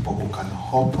volunteers, people who can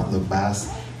hop on the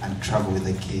bus and travel with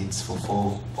the kids for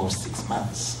 4 or 6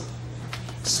 months.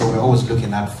 So we're always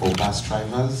looking out for bus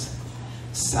drivers,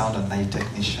 sound and light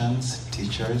technicians,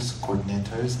 teachers,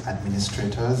 coordinators,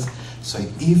 administrators. So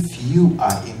if you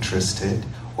are interested,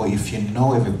 or if you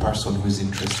know of a person who is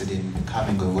interested in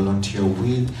becoming a volunteer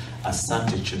with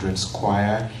Asante Children's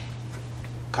Choir,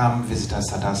 come visit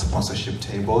us at our sponsorship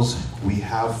tables. We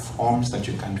have forms that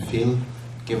you can fill.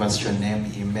 Give us your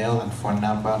name, email, and phone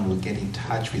number, and we'll get in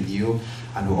touch with you.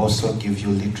 And we'll also give you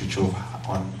literature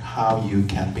on how you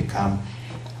can become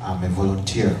a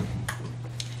volunteer.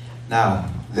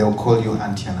 Now, they'll call you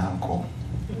auntie and uncle.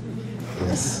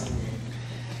 Yes.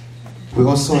 We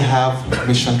also have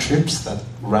mission trips that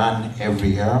run every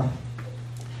year.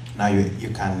 Now you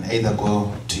can either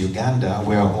go to Uganda,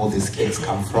 where all these kids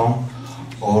come from,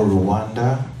 or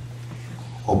Rwanda,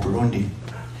 or Burundi.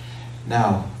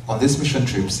 Now, on these mission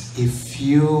trips, if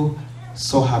you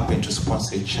so happen to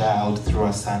sponsor a child through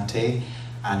Asante,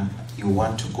 and you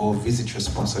want to go visit your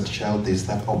sponsored child, there's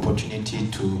that opportunity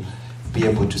to be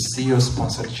able to see your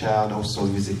sponsored child, also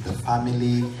visit the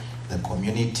family, the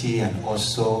community, and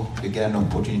also you get an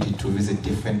opportunity to visit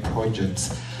different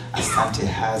projects Asante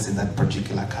has in that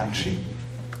particular country.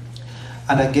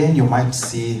 And again, you might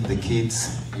see the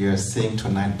kids you're seeing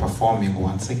tonight performing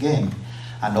once again.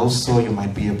 And also you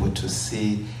might be able to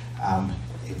see a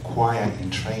choir in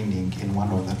training in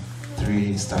one of the 3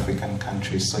 East African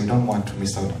countries. So you don't want to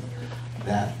miss out on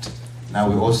that. Now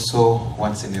we also,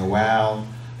 once in a while,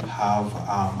 have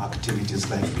activities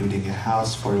like building a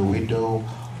house for a widow,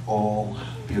 or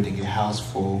building a house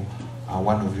for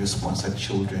one of your sponsored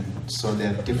children. So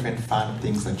there are different fun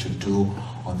things that you do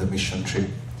on the mission trip.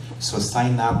 So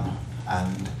sign up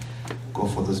and go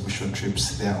for those mission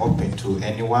trips. They are open to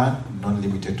anyone, not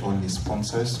limited to only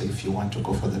sponsors. So if you want to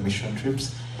go for the mission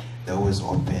trips, they're always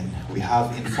open. We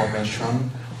have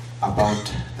information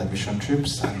about the mission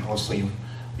trips, and also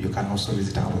you you can also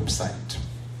visit our website.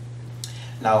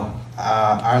 Now,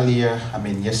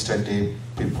 yesterday,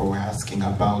 people were asking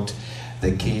about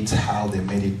the kids, how they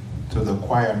made it to the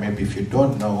choir. Maybe if you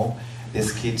don't know,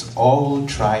 these kids all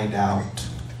tried out,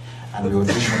 and we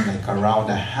auditioned like around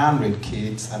 100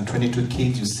 kids, and 22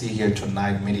 kids you see here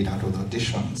tonight made it out of the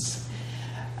auditions,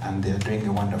 and they're doing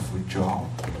a wonderful job.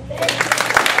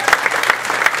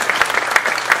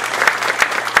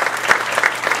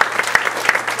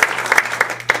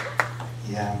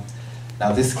 Yeah.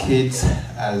 Now these kids,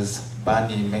 as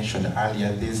Bunny mentioned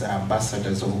earlier, these are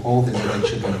ambassadors of all these other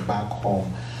children back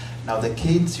home. Now the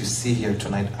kids you see here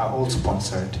tonight are all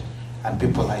sponsored, and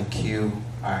people like you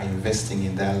are investing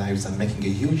in their lives and making a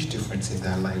huge difference in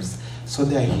their lives. So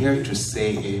they're here to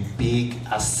say a big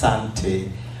Asante.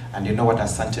 And you know what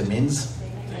Asante means?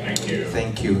 Thank you.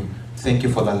 Thank you. Thank you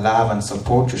for the love and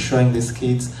support you're showing these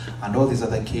kids and all these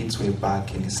other kids way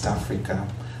back in East Africa.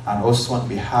 And also on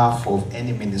behalf of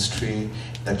any ministry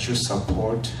that you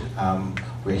support,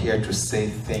 we're here to say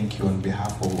thank you on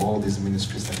behalf of all these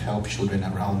ministries that help children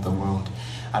around the world.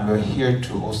 And we're here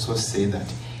to also say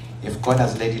that if God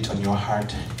has laid it on your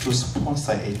heart to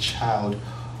sponsor a child,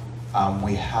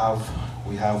 we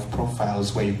have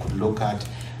profiles where you could look at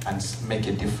and make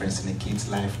a difference in a kid's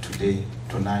life today,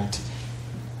 tonight.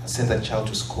 Send that child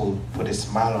to school, put a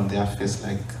smile on their face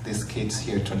like these kids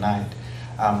here tonight.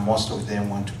 Most of them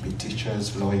want to be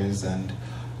teachers, lawyers, and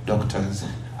doctors,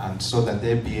 and so that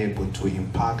they'll be able to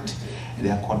impact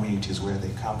their communities where they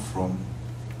come from.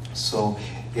 So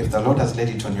if the Lord has laid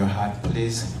it on your heart,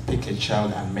 please pick a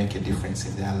child and make a difference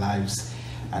in their lives.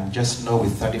 And just know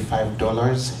with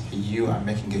 $35, you are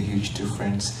making a huge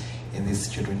difference in these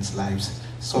children's lives.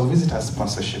 So visit our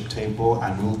sponsorship table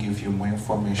and we'll give you more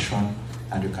information,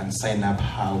 and you can sign up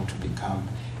how to become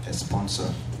a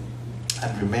sponsor.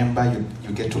 And remember,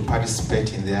 you get to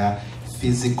participate in their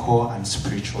physical and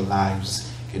spiritual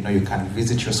lives. You know, you can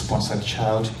visit your sponsored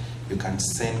child, you can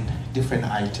send different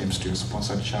items to your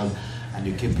sponsored child, and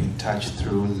you keep in touch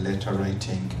through letter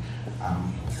writing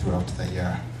throughout the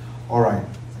year. All right.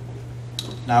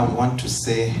 Now we want to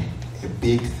say a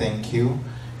big thank you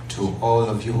to all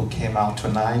of you who came out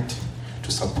tonight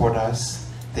to support us.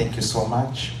 Thank you so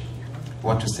much. We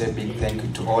want to say a big thank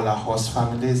you to all our host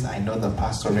families. I know the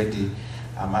pastor already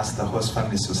asked the host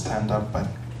families to stand up, but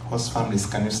host families,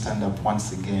 can you stand up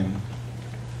once again?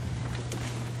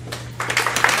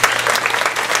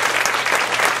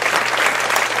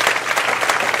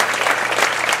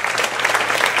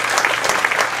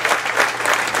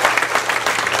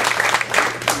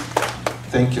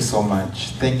 Thank you so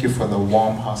much. Thank you for the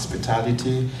warm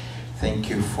hospitality. Thank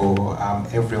you for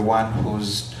everyone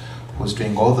who's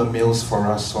doing all the meals for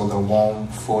us, all the warm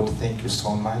food. Thank you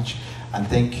so much. And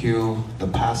thank you, the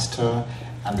pastor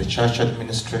and the church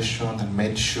administration that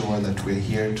made sure that we're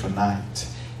here tonight.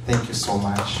 Thank you so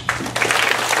much.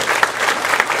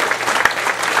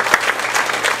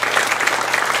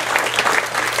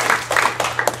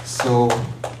 So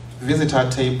visit our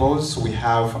tables. We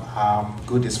have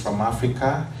goodies from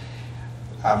Africa,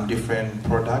 different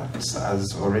products,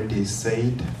 as already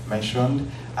mentioned.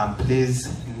 And please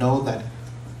know that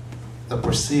the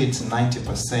proceeds,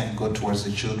 90% go towards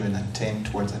the children and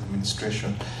 10% towards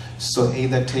administration. So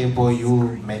either table,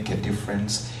 you make a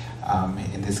difference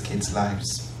in these kids'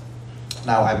 lives.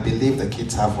 Now, I believe the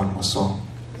kids have one more song.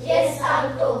 Yes,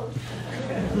 Uncle.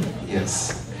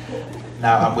 Yes.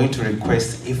 Now, I'm going to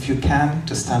request, if you can,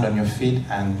 to stand on your feet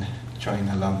and join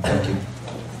along. Thank you.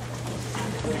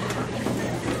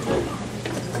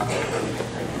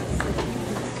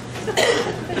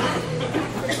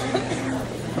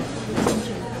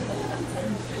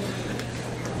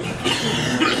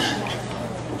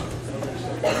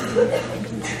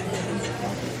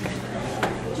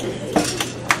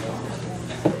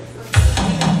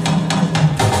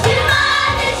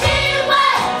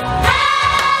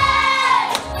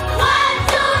 One,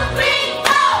 two, three,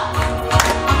 go!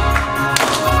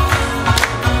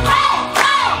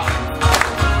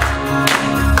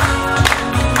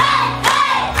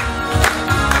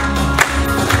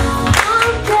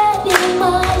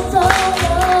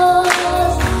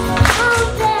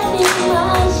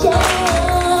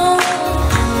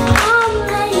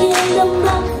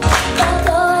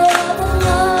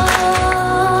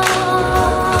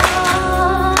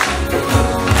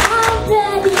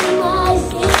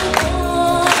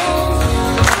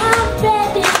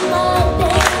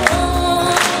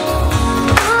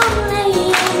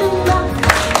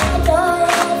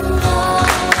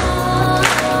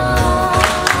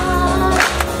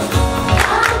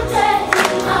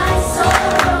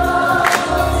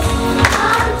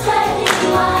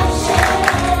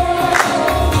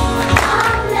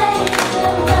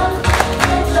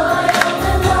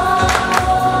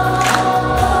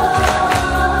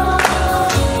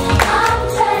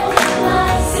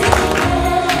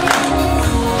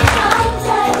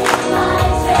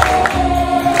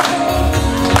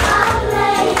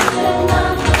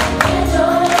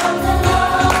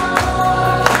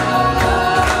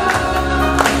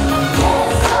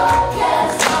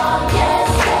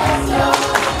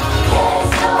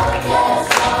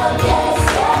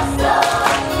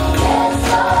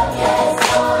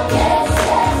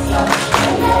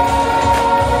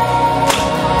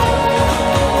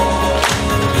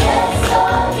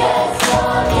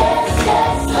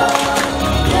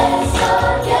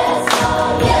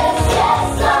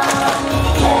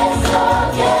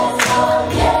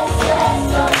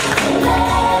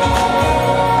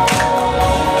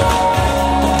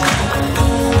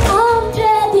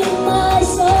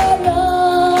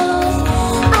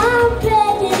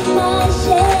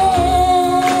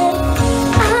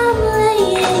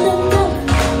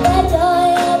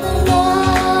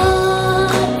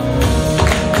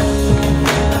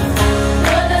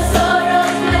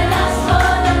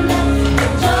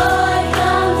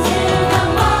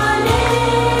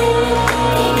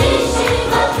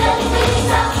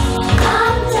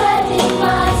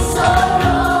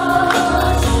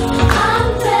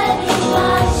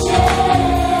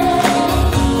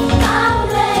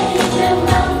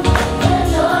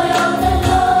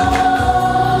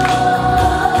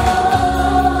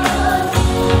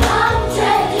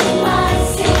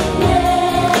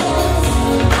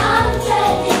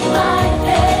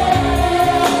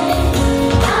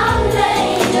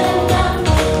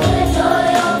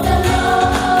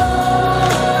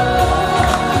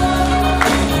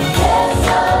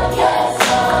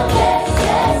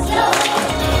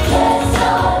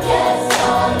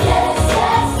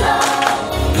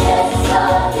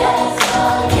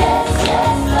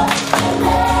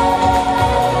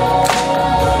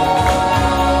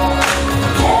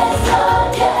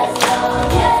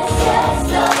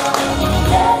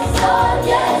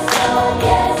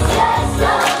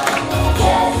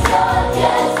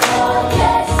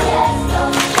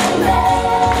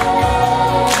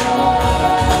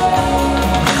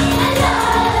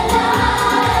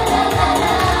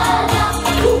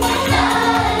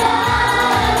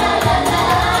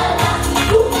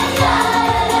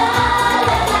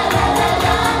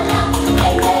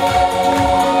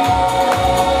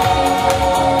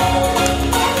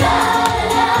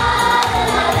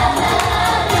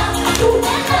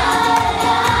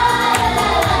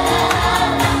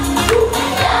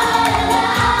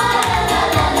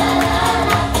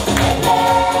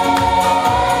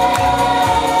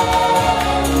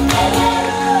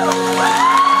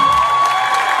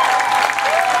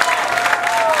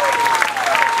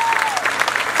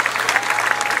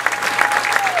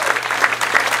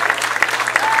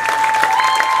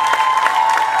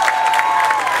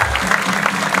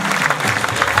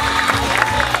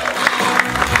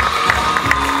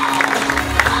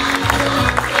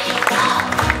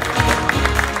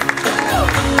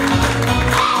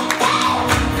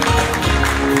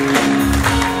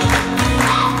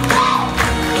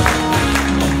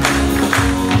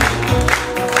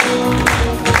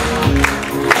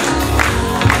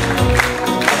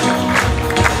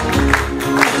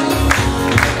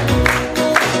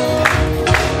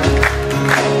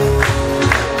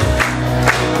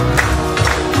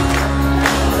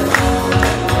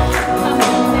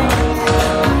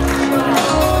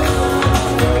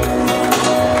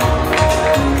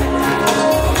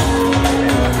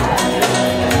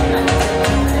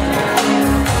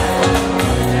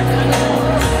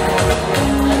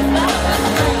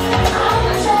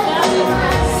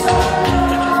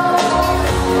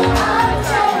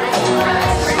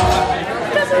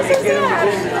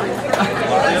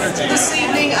 This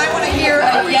evening, I want to hear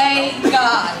a yay,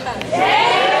 God.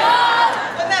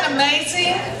 Isn't that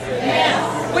amazing?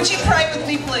 Would you pray with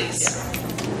me, please?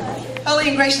 Holy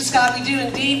and gracious God, we do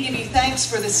indeed give you thanks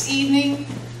for this evening,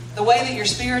 the way that your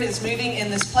Spirit is moving in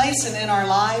this place and in our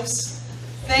lives.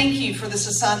 Thank you for this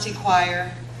Asante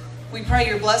choir. We pray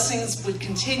your blessings would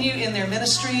continue in their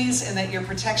ministries and that your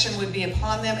protection would be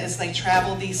upon them as they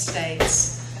travel these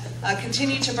states.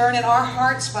 Continue to burn in our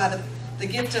hearts by the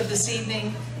gift of this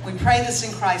evening. We pray this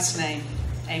in Christ's name.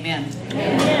 Amen.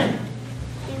 Amen.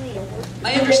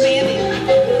 My understanding.